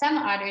that some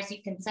otters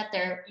you can set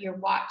your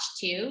watch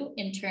to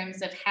in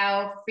terms of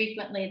how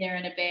frequently they're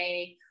in a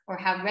bay or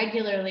how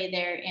regularly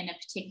they're in a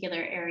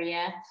particular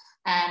area.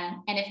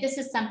 And if this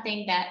is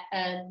something that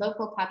a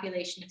local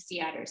population of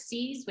sea otters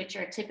sees, which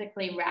are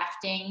typically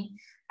rafting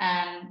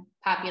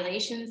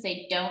populations,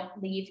 they don't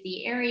leave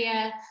the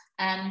area,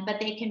 but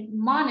they can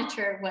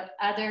monitor what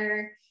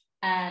other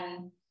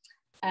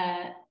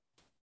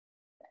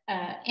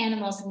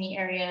animals in the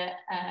area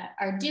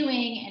are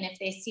doing. And if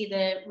they see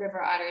the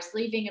river otters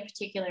leaving a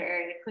particular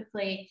area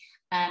quickly,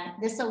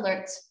 this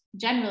alerts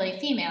generally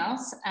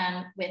females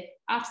with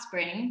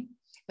offspring,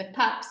 with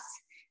pups,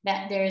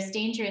 that there's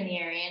danger in the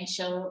area, and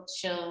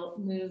she'll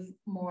move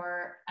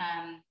more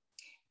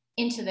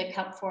into the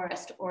kelp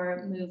forest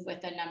or move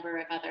with a number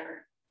of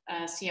other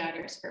sea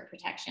otters for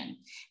protection.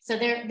 So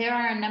there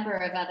are a number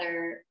of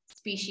other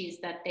species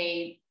that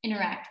they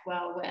interact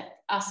well with.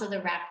 Also the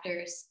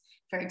raptors,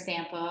 for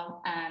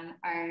example,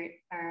 are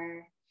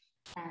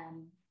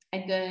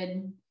a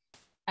good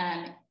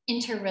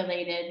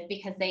interrelated,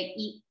 because they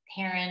eat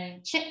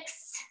heron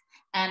chicks.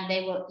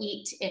 They will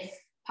eat, if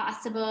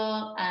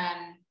possible,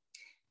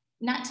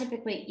 not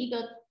typically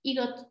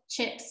eagle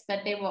chicks,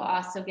 but they will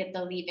also get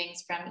the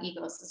leavings from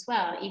eagles as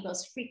well.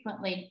 Eagles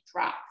frequently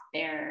drop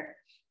their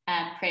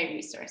prey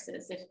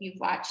resources. If you've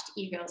watched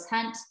eagles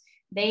hunt,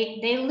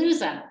 they lose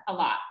them a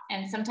lot,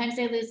 and sometimes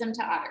they lose them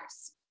to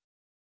otters.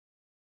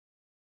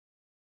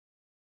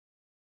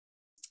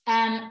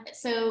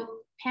 So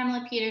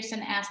Pamela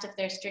Peterson asked if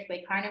they're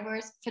strictly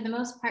carnivores. For the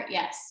most part,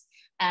 yes.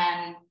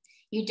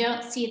 You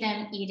don't see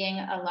them eating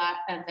a lot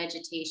of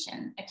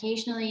vegetation.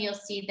 Occasionally you'll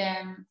see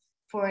them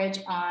forage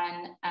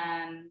on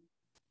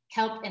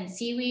kelp and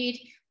seaweed,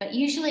 but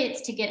usually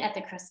it's to get at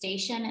the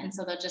crustacean, and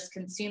so they'll just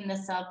consume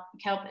the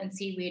kelp and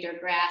seaweed or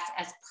grass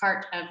as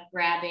part of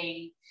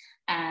grabbing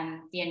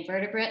the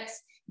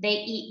invertebrates.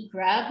 They eat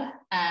grub.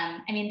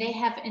 I mean, they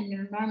have an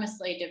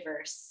enormously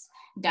diverse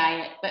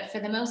diet, but for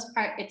the most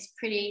part, it's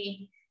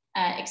pretty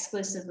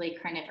exclusively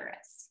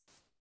carnivorous.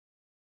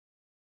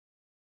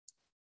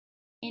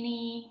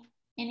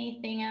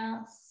 Anything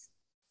else?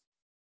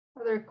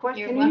 Other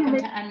questions? You're welcome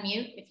to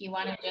unmute if you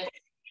want to just.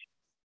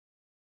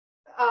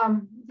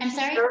 I'm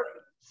sorry?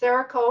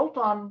 Sarah Colt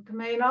on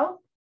Camano.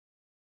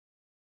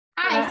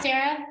 Hi,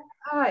 Sarah.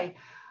 Hi.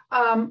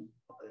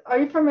 Are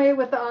you familiar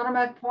with the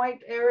Anamak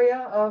Point area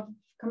of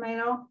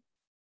Camano?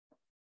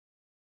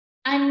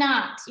 I'm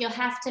not. You'll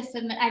have to.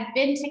 I've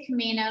been to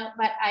Camano,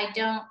 but I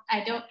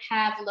don't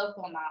have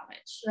local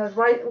knowledge. That's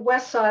right,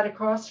 west side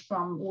across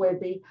from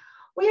Whidbey.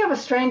 We have a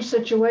strange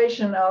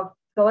situation of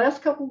the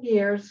last couple of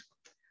years.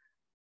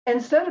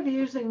 Instead of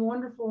using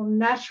wonderful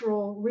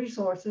natural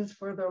resources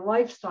for their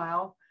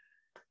lifestyle,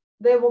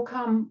 they will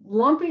come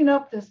lumping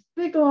up this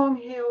big long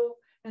hill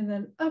and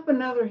then up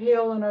another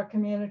hill in our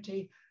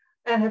community,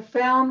 and have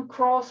found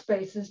crawl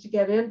spaces to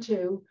get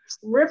into,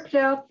 ripped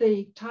out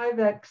the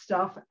Tyvek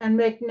stuff and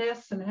make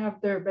nests and have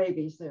their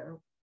babies there.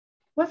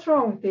 What's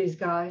wrong with these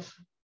guys?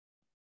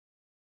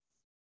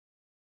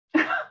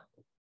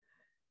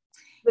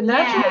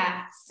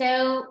 Yeah,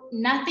 so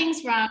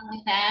nothing's wrong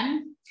with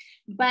them,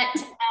 but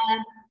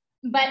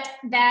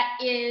that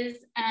is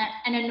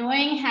an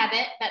annoying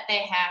habit that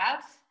they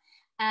have.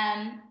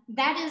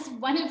 That is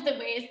one of the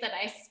ways that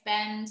I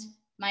spend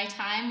my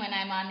time when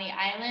I'm on the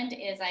island,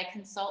 is I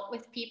consult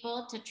with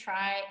people to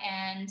try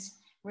and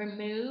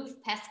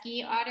remove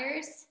pesky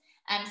otters.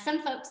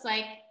 Some folks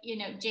like,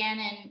 Jan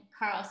and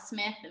Carl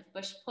Smith of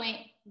Bush Point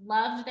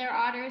love their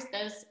otters.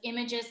 Those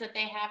images that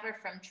they have are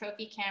from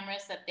trophy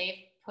cameras that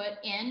they've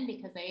put in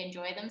because they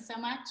enjoy them so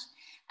much.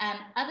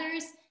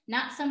 Others,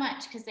 not so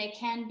much, because they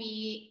can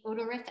be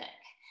odorific.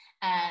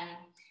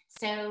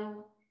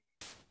 So,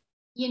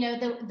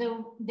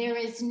 there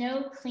is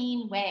no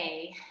clean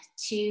way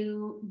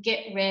to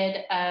get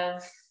rid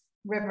of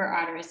river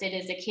otters. It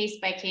is a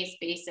case-by-case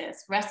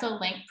basis. Russell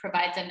Link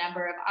provides a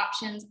number of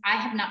options. I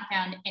have not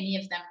found any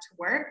of them to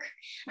work.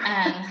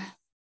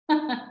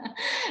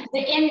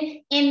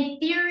 In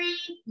theory,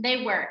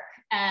 they work.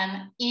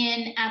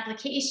 In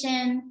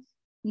application,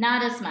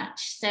 not as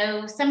much.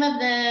 So some of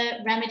the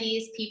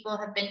remedies people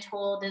have been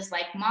told is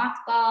like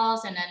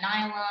mothballs and a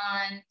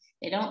nylon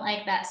They don't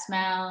like that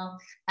smell.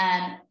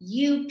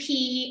 You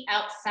pee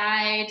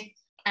outside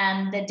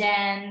the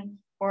den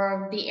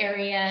or the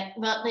area,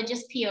 well, they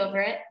just pee over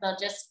it.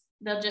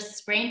 They'll just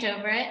sprint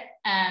over it.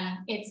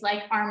 It's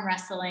like arm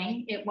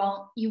wrestling.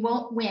 You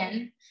won't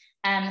win.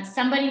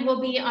 Somebody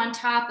will be on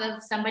top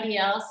of somebody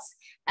else,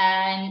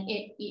 and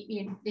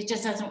it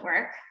just doesn't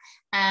work.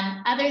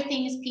 Other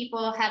things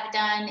people have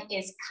done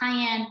is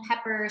cayenne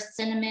pepper,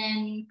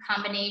 cinnamon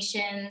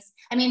combinations.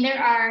 I mean,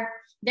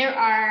 there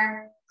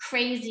are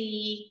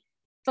crazy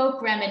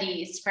folk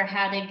remedies for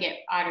how to get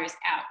otters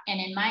out. And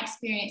in my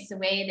experience, the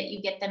way that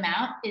you get them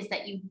out is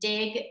that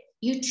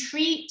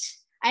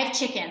I have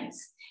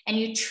chickens, and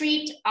you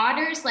treat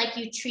otters like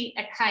you treat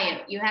a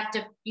coyote. You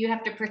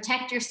have to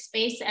protect your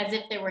space as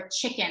if there were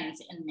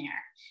chickens in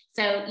there.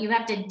 So you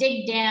have to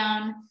dig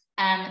down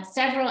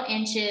several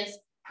inches,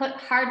 put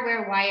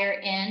hardware wire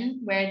in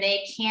where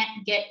they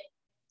can't get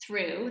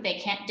through, they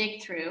can't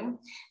dig through.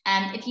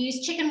 If you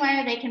use chicken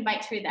wire, they can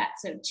bite through that.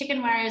 So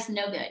chicken wire is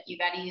no good. You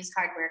got to use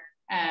hardware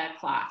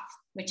cloth,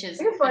 which is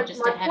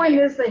just my point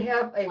is they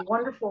have a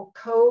wonderful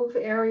cove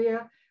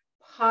area,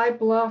 high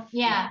bluff,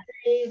 yeah,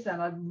 trees, and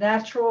a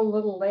natural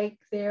little lake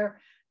there,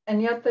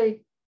 and yet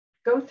they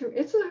go through.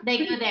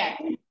 They go there.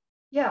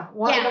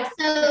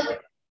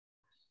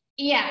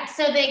 Yeah.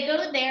 So they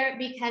go there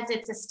because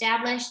it's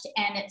established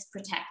and it's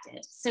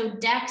protected. So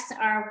decks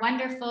are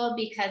wonderful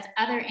because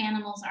other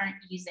animals aren't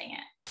using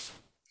it.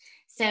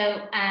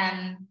 So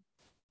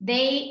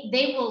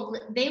they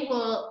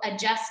will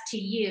adjust to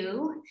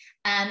you,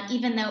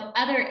 even though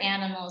other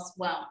animals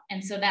won't.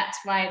 And so that's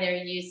why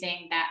they're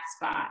using that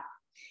spot.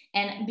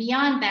 And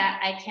beyond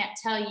that, I can't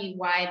tell you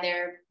why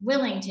they're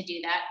willing to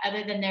do that,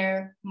 other than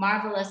they're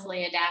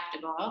marvelously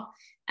adaptable.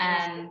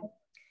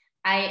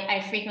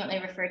 I frequently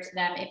refer to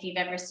them, if you've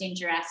ever seen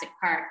Jurassic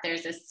Park,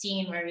 there's a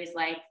scene where he's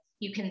like,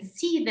 you can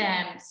see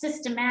them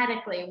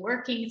systematically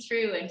working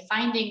through and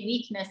finding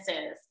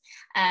weaknesses.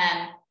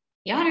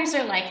 The otters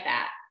are like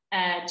that,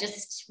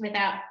 just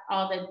without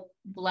all the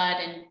blood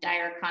and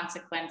dire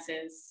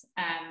consequences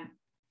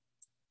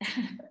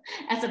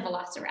as a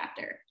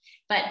velociraptor.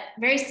 But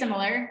very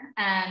similar.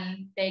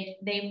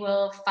 They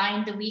will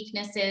find the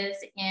weaknesses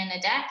in a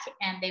deck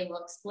and they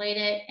will exploit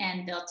it,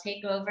 and they'll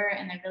take over,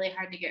 and they're really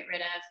hard to get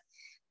rid of.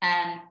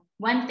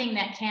 One thing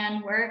that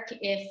can work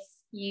if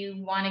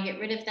you want to get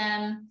rid of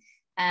them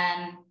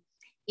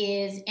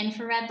is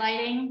infrared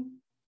lighting.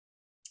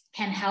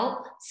 Can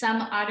help.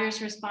 Some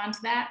otters respond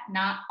to that.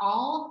 Not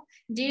all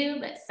do,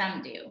 but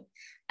some do.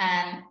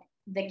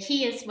 The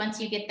key is once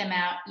you get them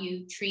out,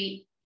 you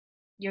treat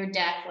your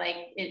deck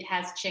like it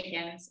has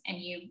chickens, and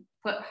you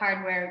put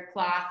hardware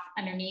cloth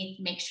underneath,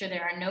 make sure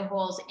there are no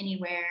holes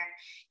anywhere,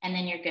 and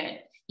then you're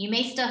good. You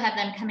may still have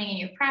them coming in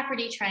your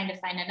property trying to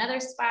find another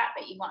spot,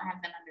 but you won't have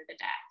them under the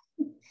deck.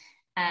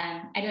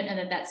 I don't know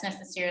that that's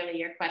necessarily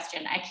your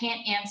question. I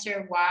can't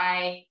answer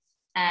why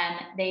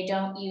they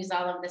don't use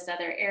all of this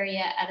other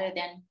area, other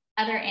than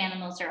other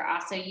animals are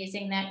also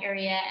using that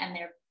area, and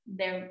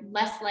they're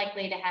less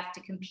likely to have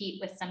to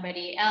compete with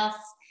somebody else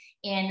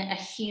in a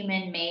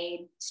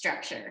human-made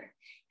structure,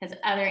 because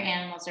other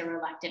animals are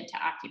reluctant to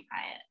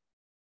occupy it.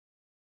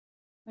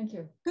 Thank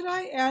you. Could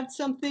I add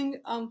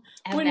something?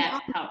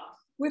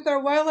 With our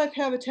wildlife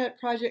habitat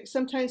project,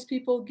 sometimes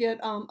people get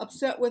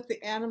upset with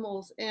the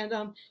animals, and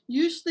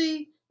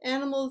usually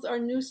animals are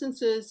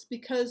nuisances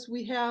because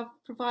we have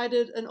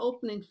provided an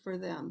opening for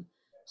them.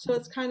 So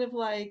it's kind of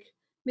like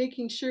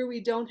making sure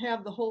we don't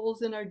have the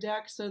holes in our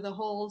decks, or the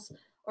holes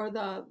or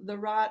the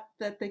rot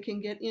that they can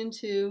get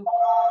into.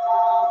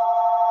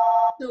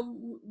 So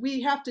we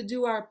have to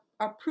do our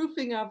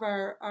proofing of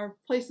our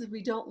places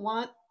we don't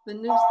want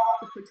the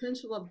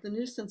potential of the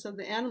nuisance of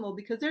the animal,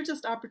 because they're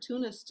just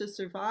opportunists to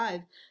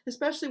survive,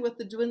 especially with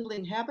the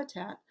dwindling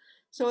habitat.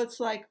 So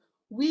it's like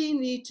we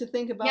need to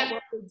think about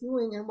what we're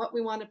doing and what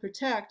we want to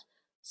protect,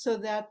 so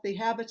that the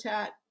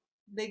habitat,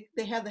 they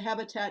have the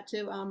habitat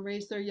to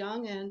raise their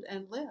young and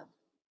live.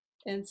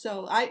 And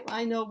so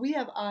I know we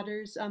have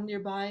otters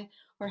nearby,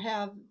 or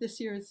have this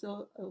year. It's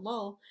a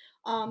lull,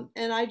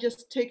 and I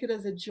just take it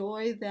as a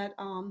joy that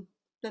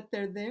that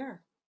they're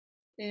there,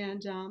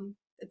 and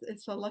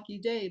it's a lucky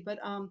day. But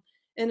I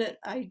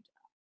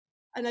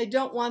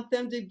don't want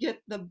them to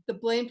get the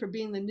blame for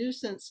being the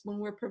nuisance when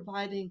we're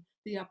providing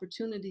the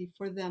opportunity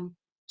for them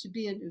to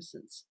be a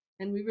nuisance.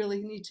 And we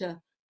really need to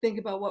think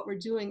about what we're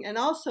doing, and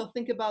also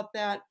think about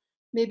that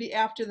maybe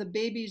after the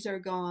babies are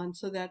gone,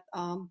 so that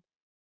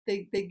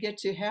they get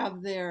to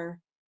have their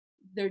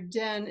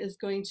den is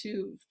going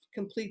to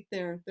complete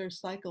their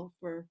cycle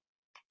for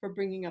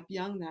bringing up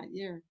young that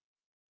year.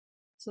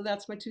 So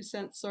that's my 2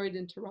 cents. Sorry to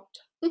interrupt.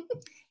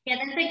 Yeah,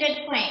 that's a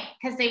good point,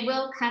 because they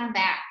will come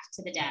back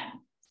to the den.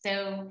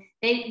 So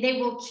they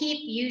will keep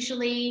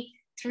usually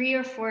 3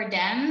 or 4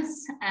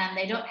 dens.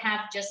 They don't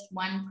have just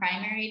one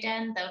primary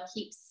den. They'll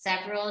keep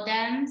several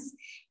dens,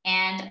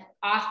 and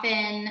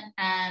often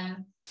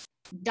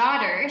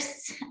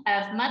daughters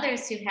of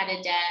mothers who had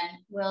a den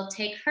will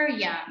take her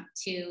young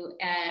to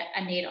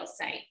a natal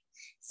site.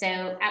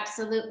 So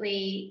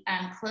absolutely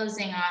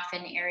closing off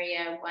an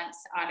area once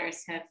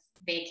otters have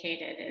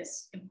vacated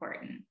is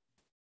important.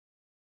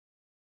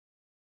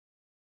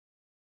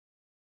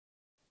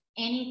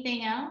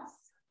 Anything else?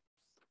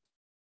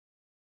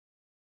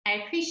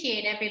 I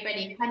appreciate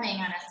everybody coming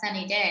on a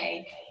sunny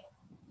day.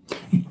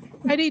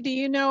 Heidi, do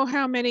you know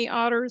how many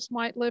otters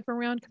might live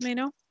around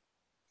Camano?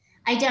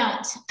 I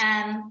don't.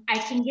 I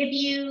can give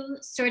you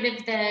sort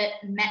of the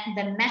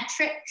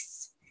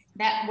metrics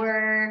that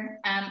we're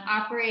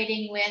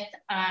operating with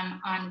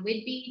on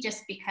Whidbey,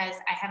 just because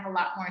I have a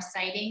lot more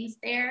sightings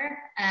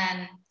there.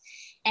 And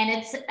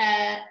it's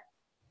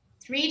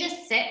 3 to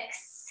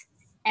 6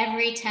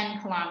 every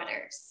 10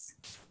 kilometers.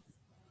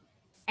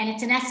 And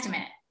it's an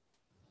estimate.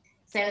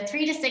 So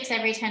 3 to 6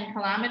 every 10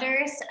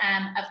 kilometers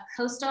of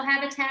coastal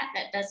habitat.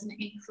 That doesn't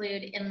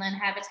include inland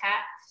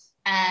habitat.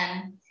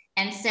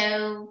 And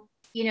so,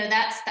 you know,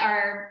 that's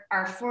our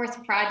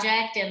 4th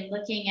project, and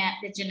looking at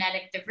the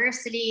genetic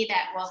diversity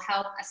that will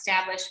help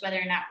establish whether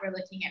or not we're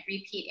looking at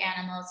repeat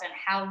animals and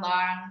how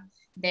long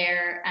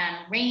their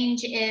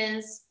range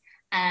is.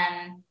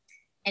 And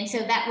so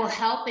that will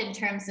help in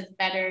terms of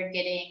better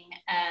getting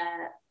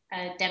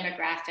a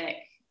demographic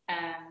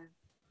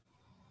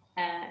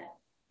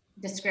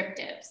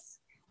descriptives.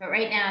 But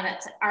right now,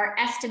 that's our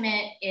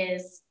estimate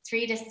is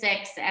 3 to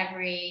 6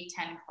 every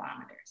 10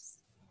 kilometers.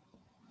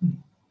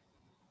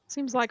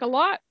 Seems like a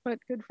lot, but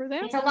good for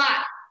them. It's a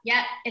lot.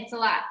 Yep, it's a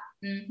lot.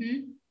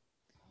 Mm-hmm.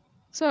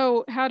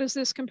 So how does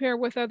this compare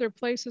with other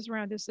places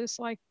around? Is this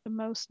like the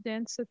most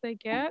dense that they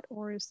get,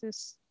 or is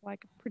this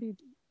like a pretty...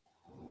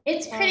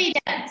 It's pretty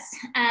dense.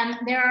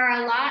 There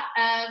are a lot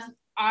of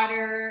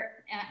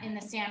otter in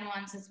the San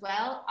Juans as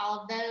well,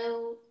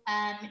 although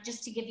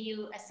just to give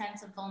you a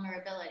sense of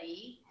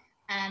vulnerability,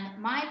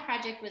 my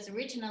project was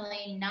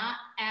originally not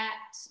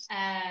at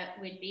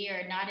Whidbey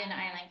or not in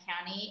Island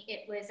County.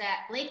 It was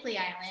at Blakely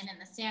Island in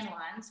the San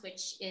Juans,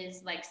 which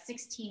is like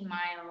 16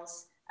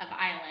 miles of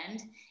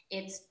island.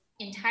 It's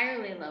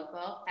entirely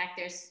local. In fact,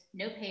 there's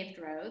no paved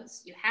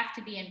roads. You have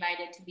to be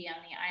invited to be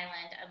on the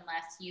island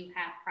unless you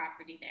have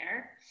property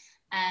there.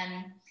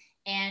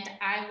 And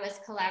I was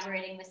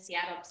collaborating with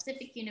Seattle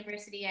Pacific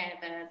University. I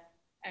have a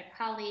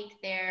colleague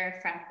there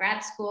from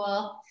grad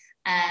school,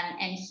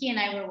 and he and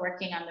I were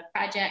working on the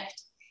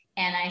project.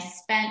 And I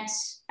spent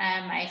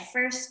my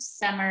first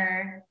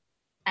summer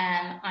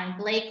on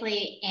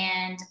Blakely,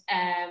 and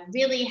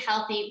really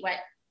healthy,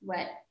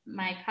 what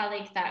my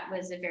colleague thought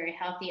was a very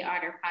healthy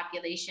otter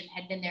population,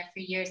 had been there for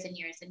years and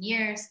years and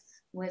years,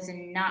 was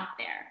not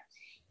there.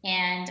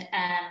 And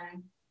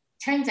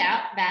turns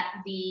out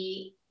that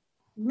the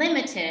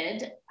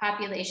limited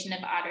population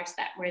of otters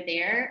that were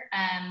there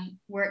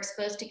were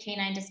exposed to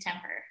canine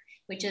distemper,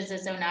 which is a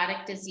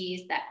zoonotic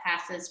disease that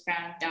passes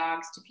from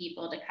dogs to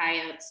people to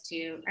coyotes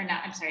to, or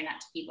not, I'm sorry, not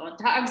to people,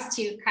 dogs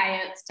to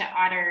coyotes to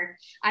otter.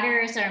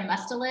 Otters are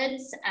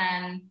mustelids,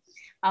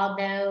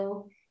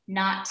 although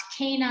not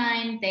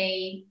canine,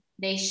 they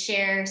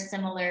share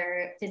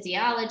similar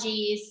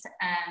physiologies,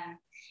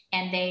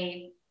 and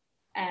they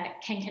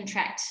can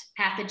contract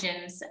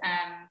pathogens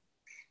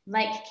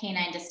like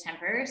canine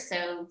distemper.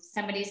 So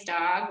somebody's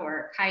dog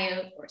or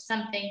coyote or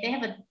something, they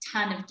have a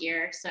ton of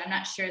deer, so I'm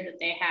not sure that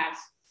they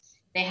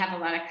have a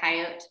lot of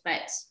coyote,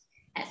 but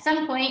at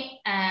some point,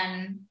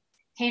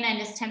 canine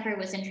distemper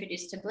was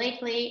introduced to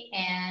Blakely,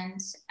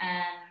 and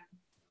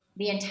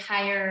the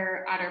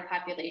entire otter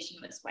population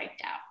was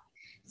wiped out.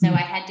 So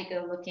I had to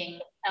go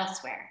looking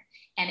elsewhere.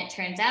 And it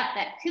turns out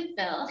that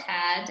Coopville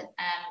had,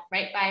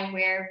 right by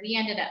where we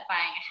ended up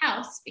buying a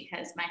house,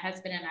 because my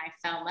husband and I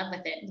fell in love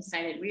with it and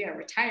decided we are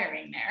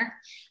retiring there.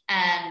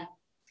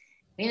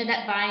 We ended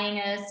up buying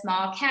a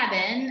small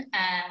cabin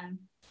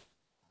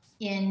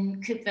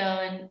in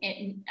Coopville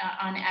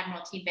on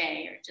Admiralty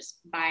Bay, or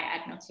just by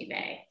Admiralty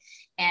Bay.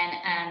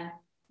 And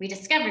we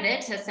discovered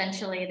it,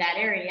 essentially, that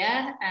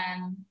area.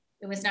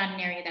 It was not an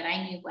area that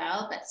I knew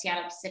well, but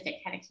Seattle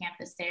Pacific had a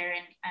campus there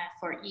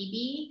for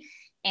EB.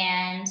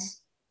 And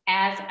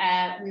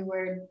as we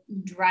were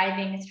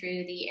driving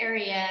through the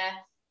area,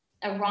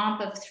 a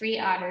romp of 3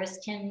 otters,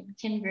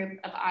 kin group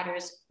of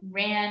otters,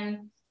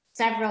 ran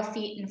several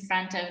feet in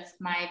front of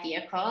my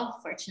vehicle.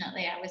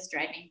 Fortunately, I was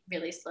driving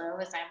really slow,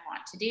 as I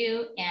want to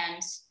do.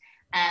 And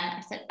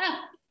I said, oh,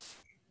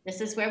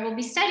 this is where we'll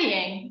be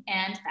studying.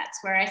 And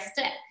that's where I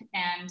stick.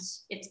 And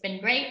it's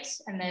been great.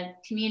 And the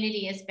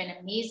community has been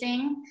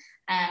amazing.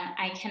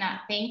 I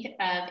cannot think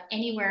of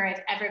anywhere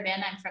I've ever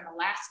been. I'm from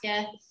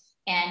Alaska.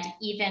 And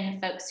even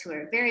folks who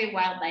are very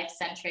wildlife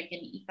centric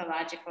and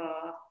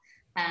ecological,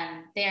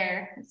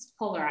 there, it's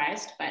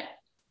polarized, but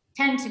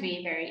tend to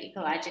be very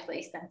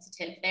ecologically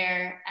sensitive.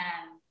 They're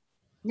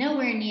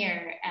nowhere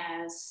near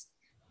as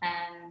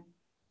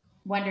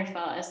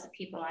wonderful as the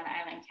people on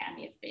Island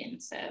County have been.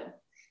 So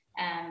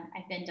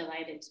I've been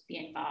delighted to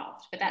be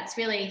involved. But that's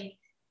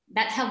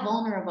how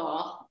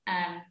vulnerable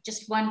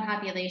just one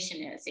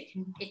population is. It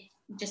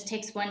just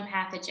takes one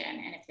pathogen,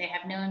 and if they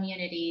have no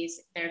immunities,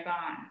 they're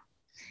gone.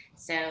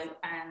 So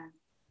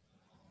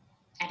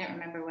I don't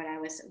remember why I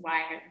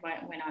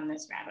went on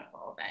this rabbit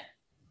hole, but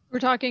We're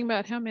talking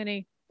about how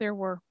many there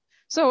were.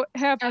 So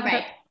have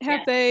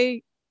Yes.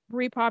 they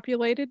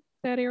repopulated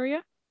that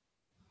area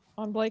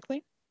on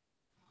Blakely?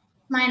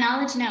 My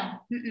knowledge, no.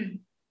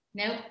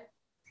 Nope.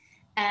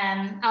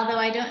 Although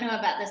I don't know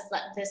about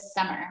this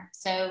summer,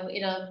 so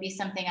it'll be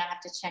something I'll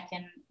have to check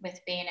in with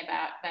Bain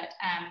about. But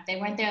they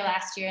weren't there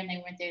last year, and they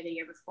weren't there the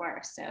year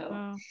before.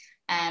 So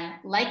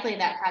likely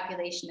that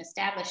population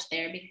established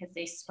there because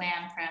they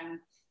swam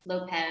from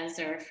Lopez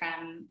or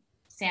from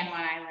San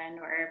Juan Island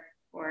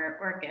or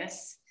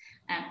Orcas,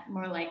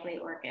 more likely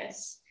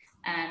Orcas.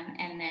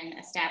 And then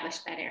establish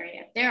that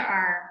area. There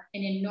are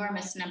an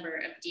enormous number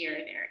of deer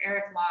there.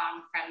 Eric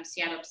Long from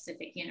Seattle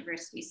Pacific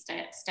University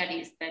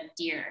studies the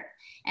deer,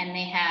 and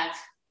they have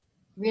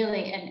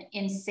really an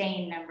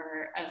insane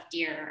number of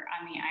deer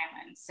on the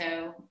island.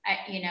 So,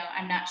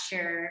 I'm not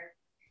sure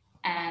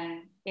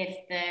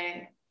if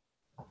the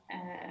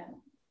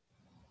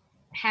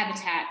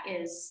habitat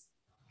is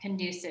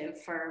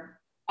conducive for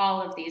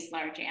all of these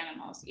large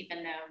animals.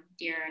 Even though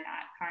deer are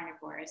not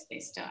carnivores, they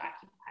still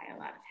occupy a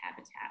lot of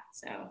habitat.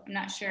 So I'm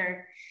not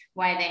sure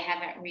why they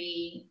haven't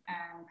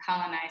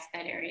colonized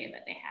that area,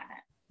 but they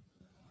haven't,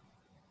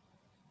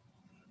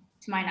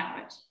 to my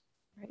knowledge.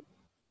 Right.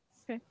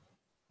 Okay.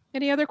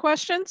 Any other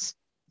questions?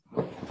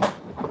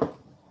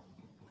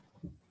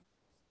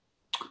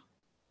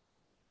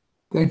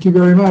 Thank you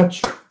very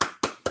much.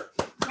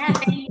 Yeah,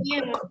 thank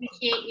you.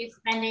 Appreciate you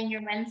spending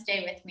your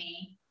Wednesday with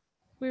me.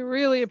 We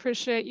really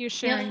appreciate you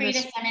sharing Feel free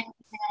this. to send it.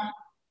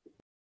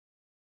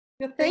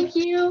 Yeah, Thank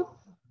you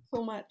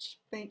so much.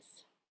 Thanks.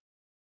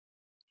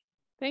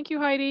 Thank you,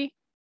 Heidi.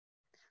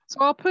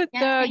 So I'll put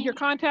Yeah, your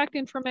contact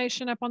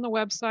information up on the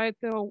website.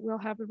 We'll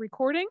have the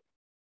recording,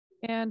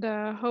 and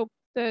hope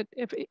that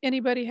if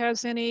anybody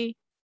has any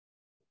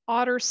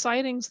otter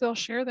sightings, they'll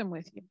share them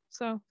with you.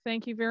 So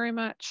thank you very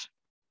much.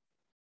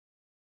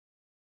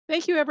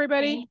 Thank you,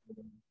 everybody.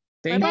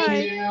 Thank Bye-bye.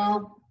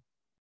 you.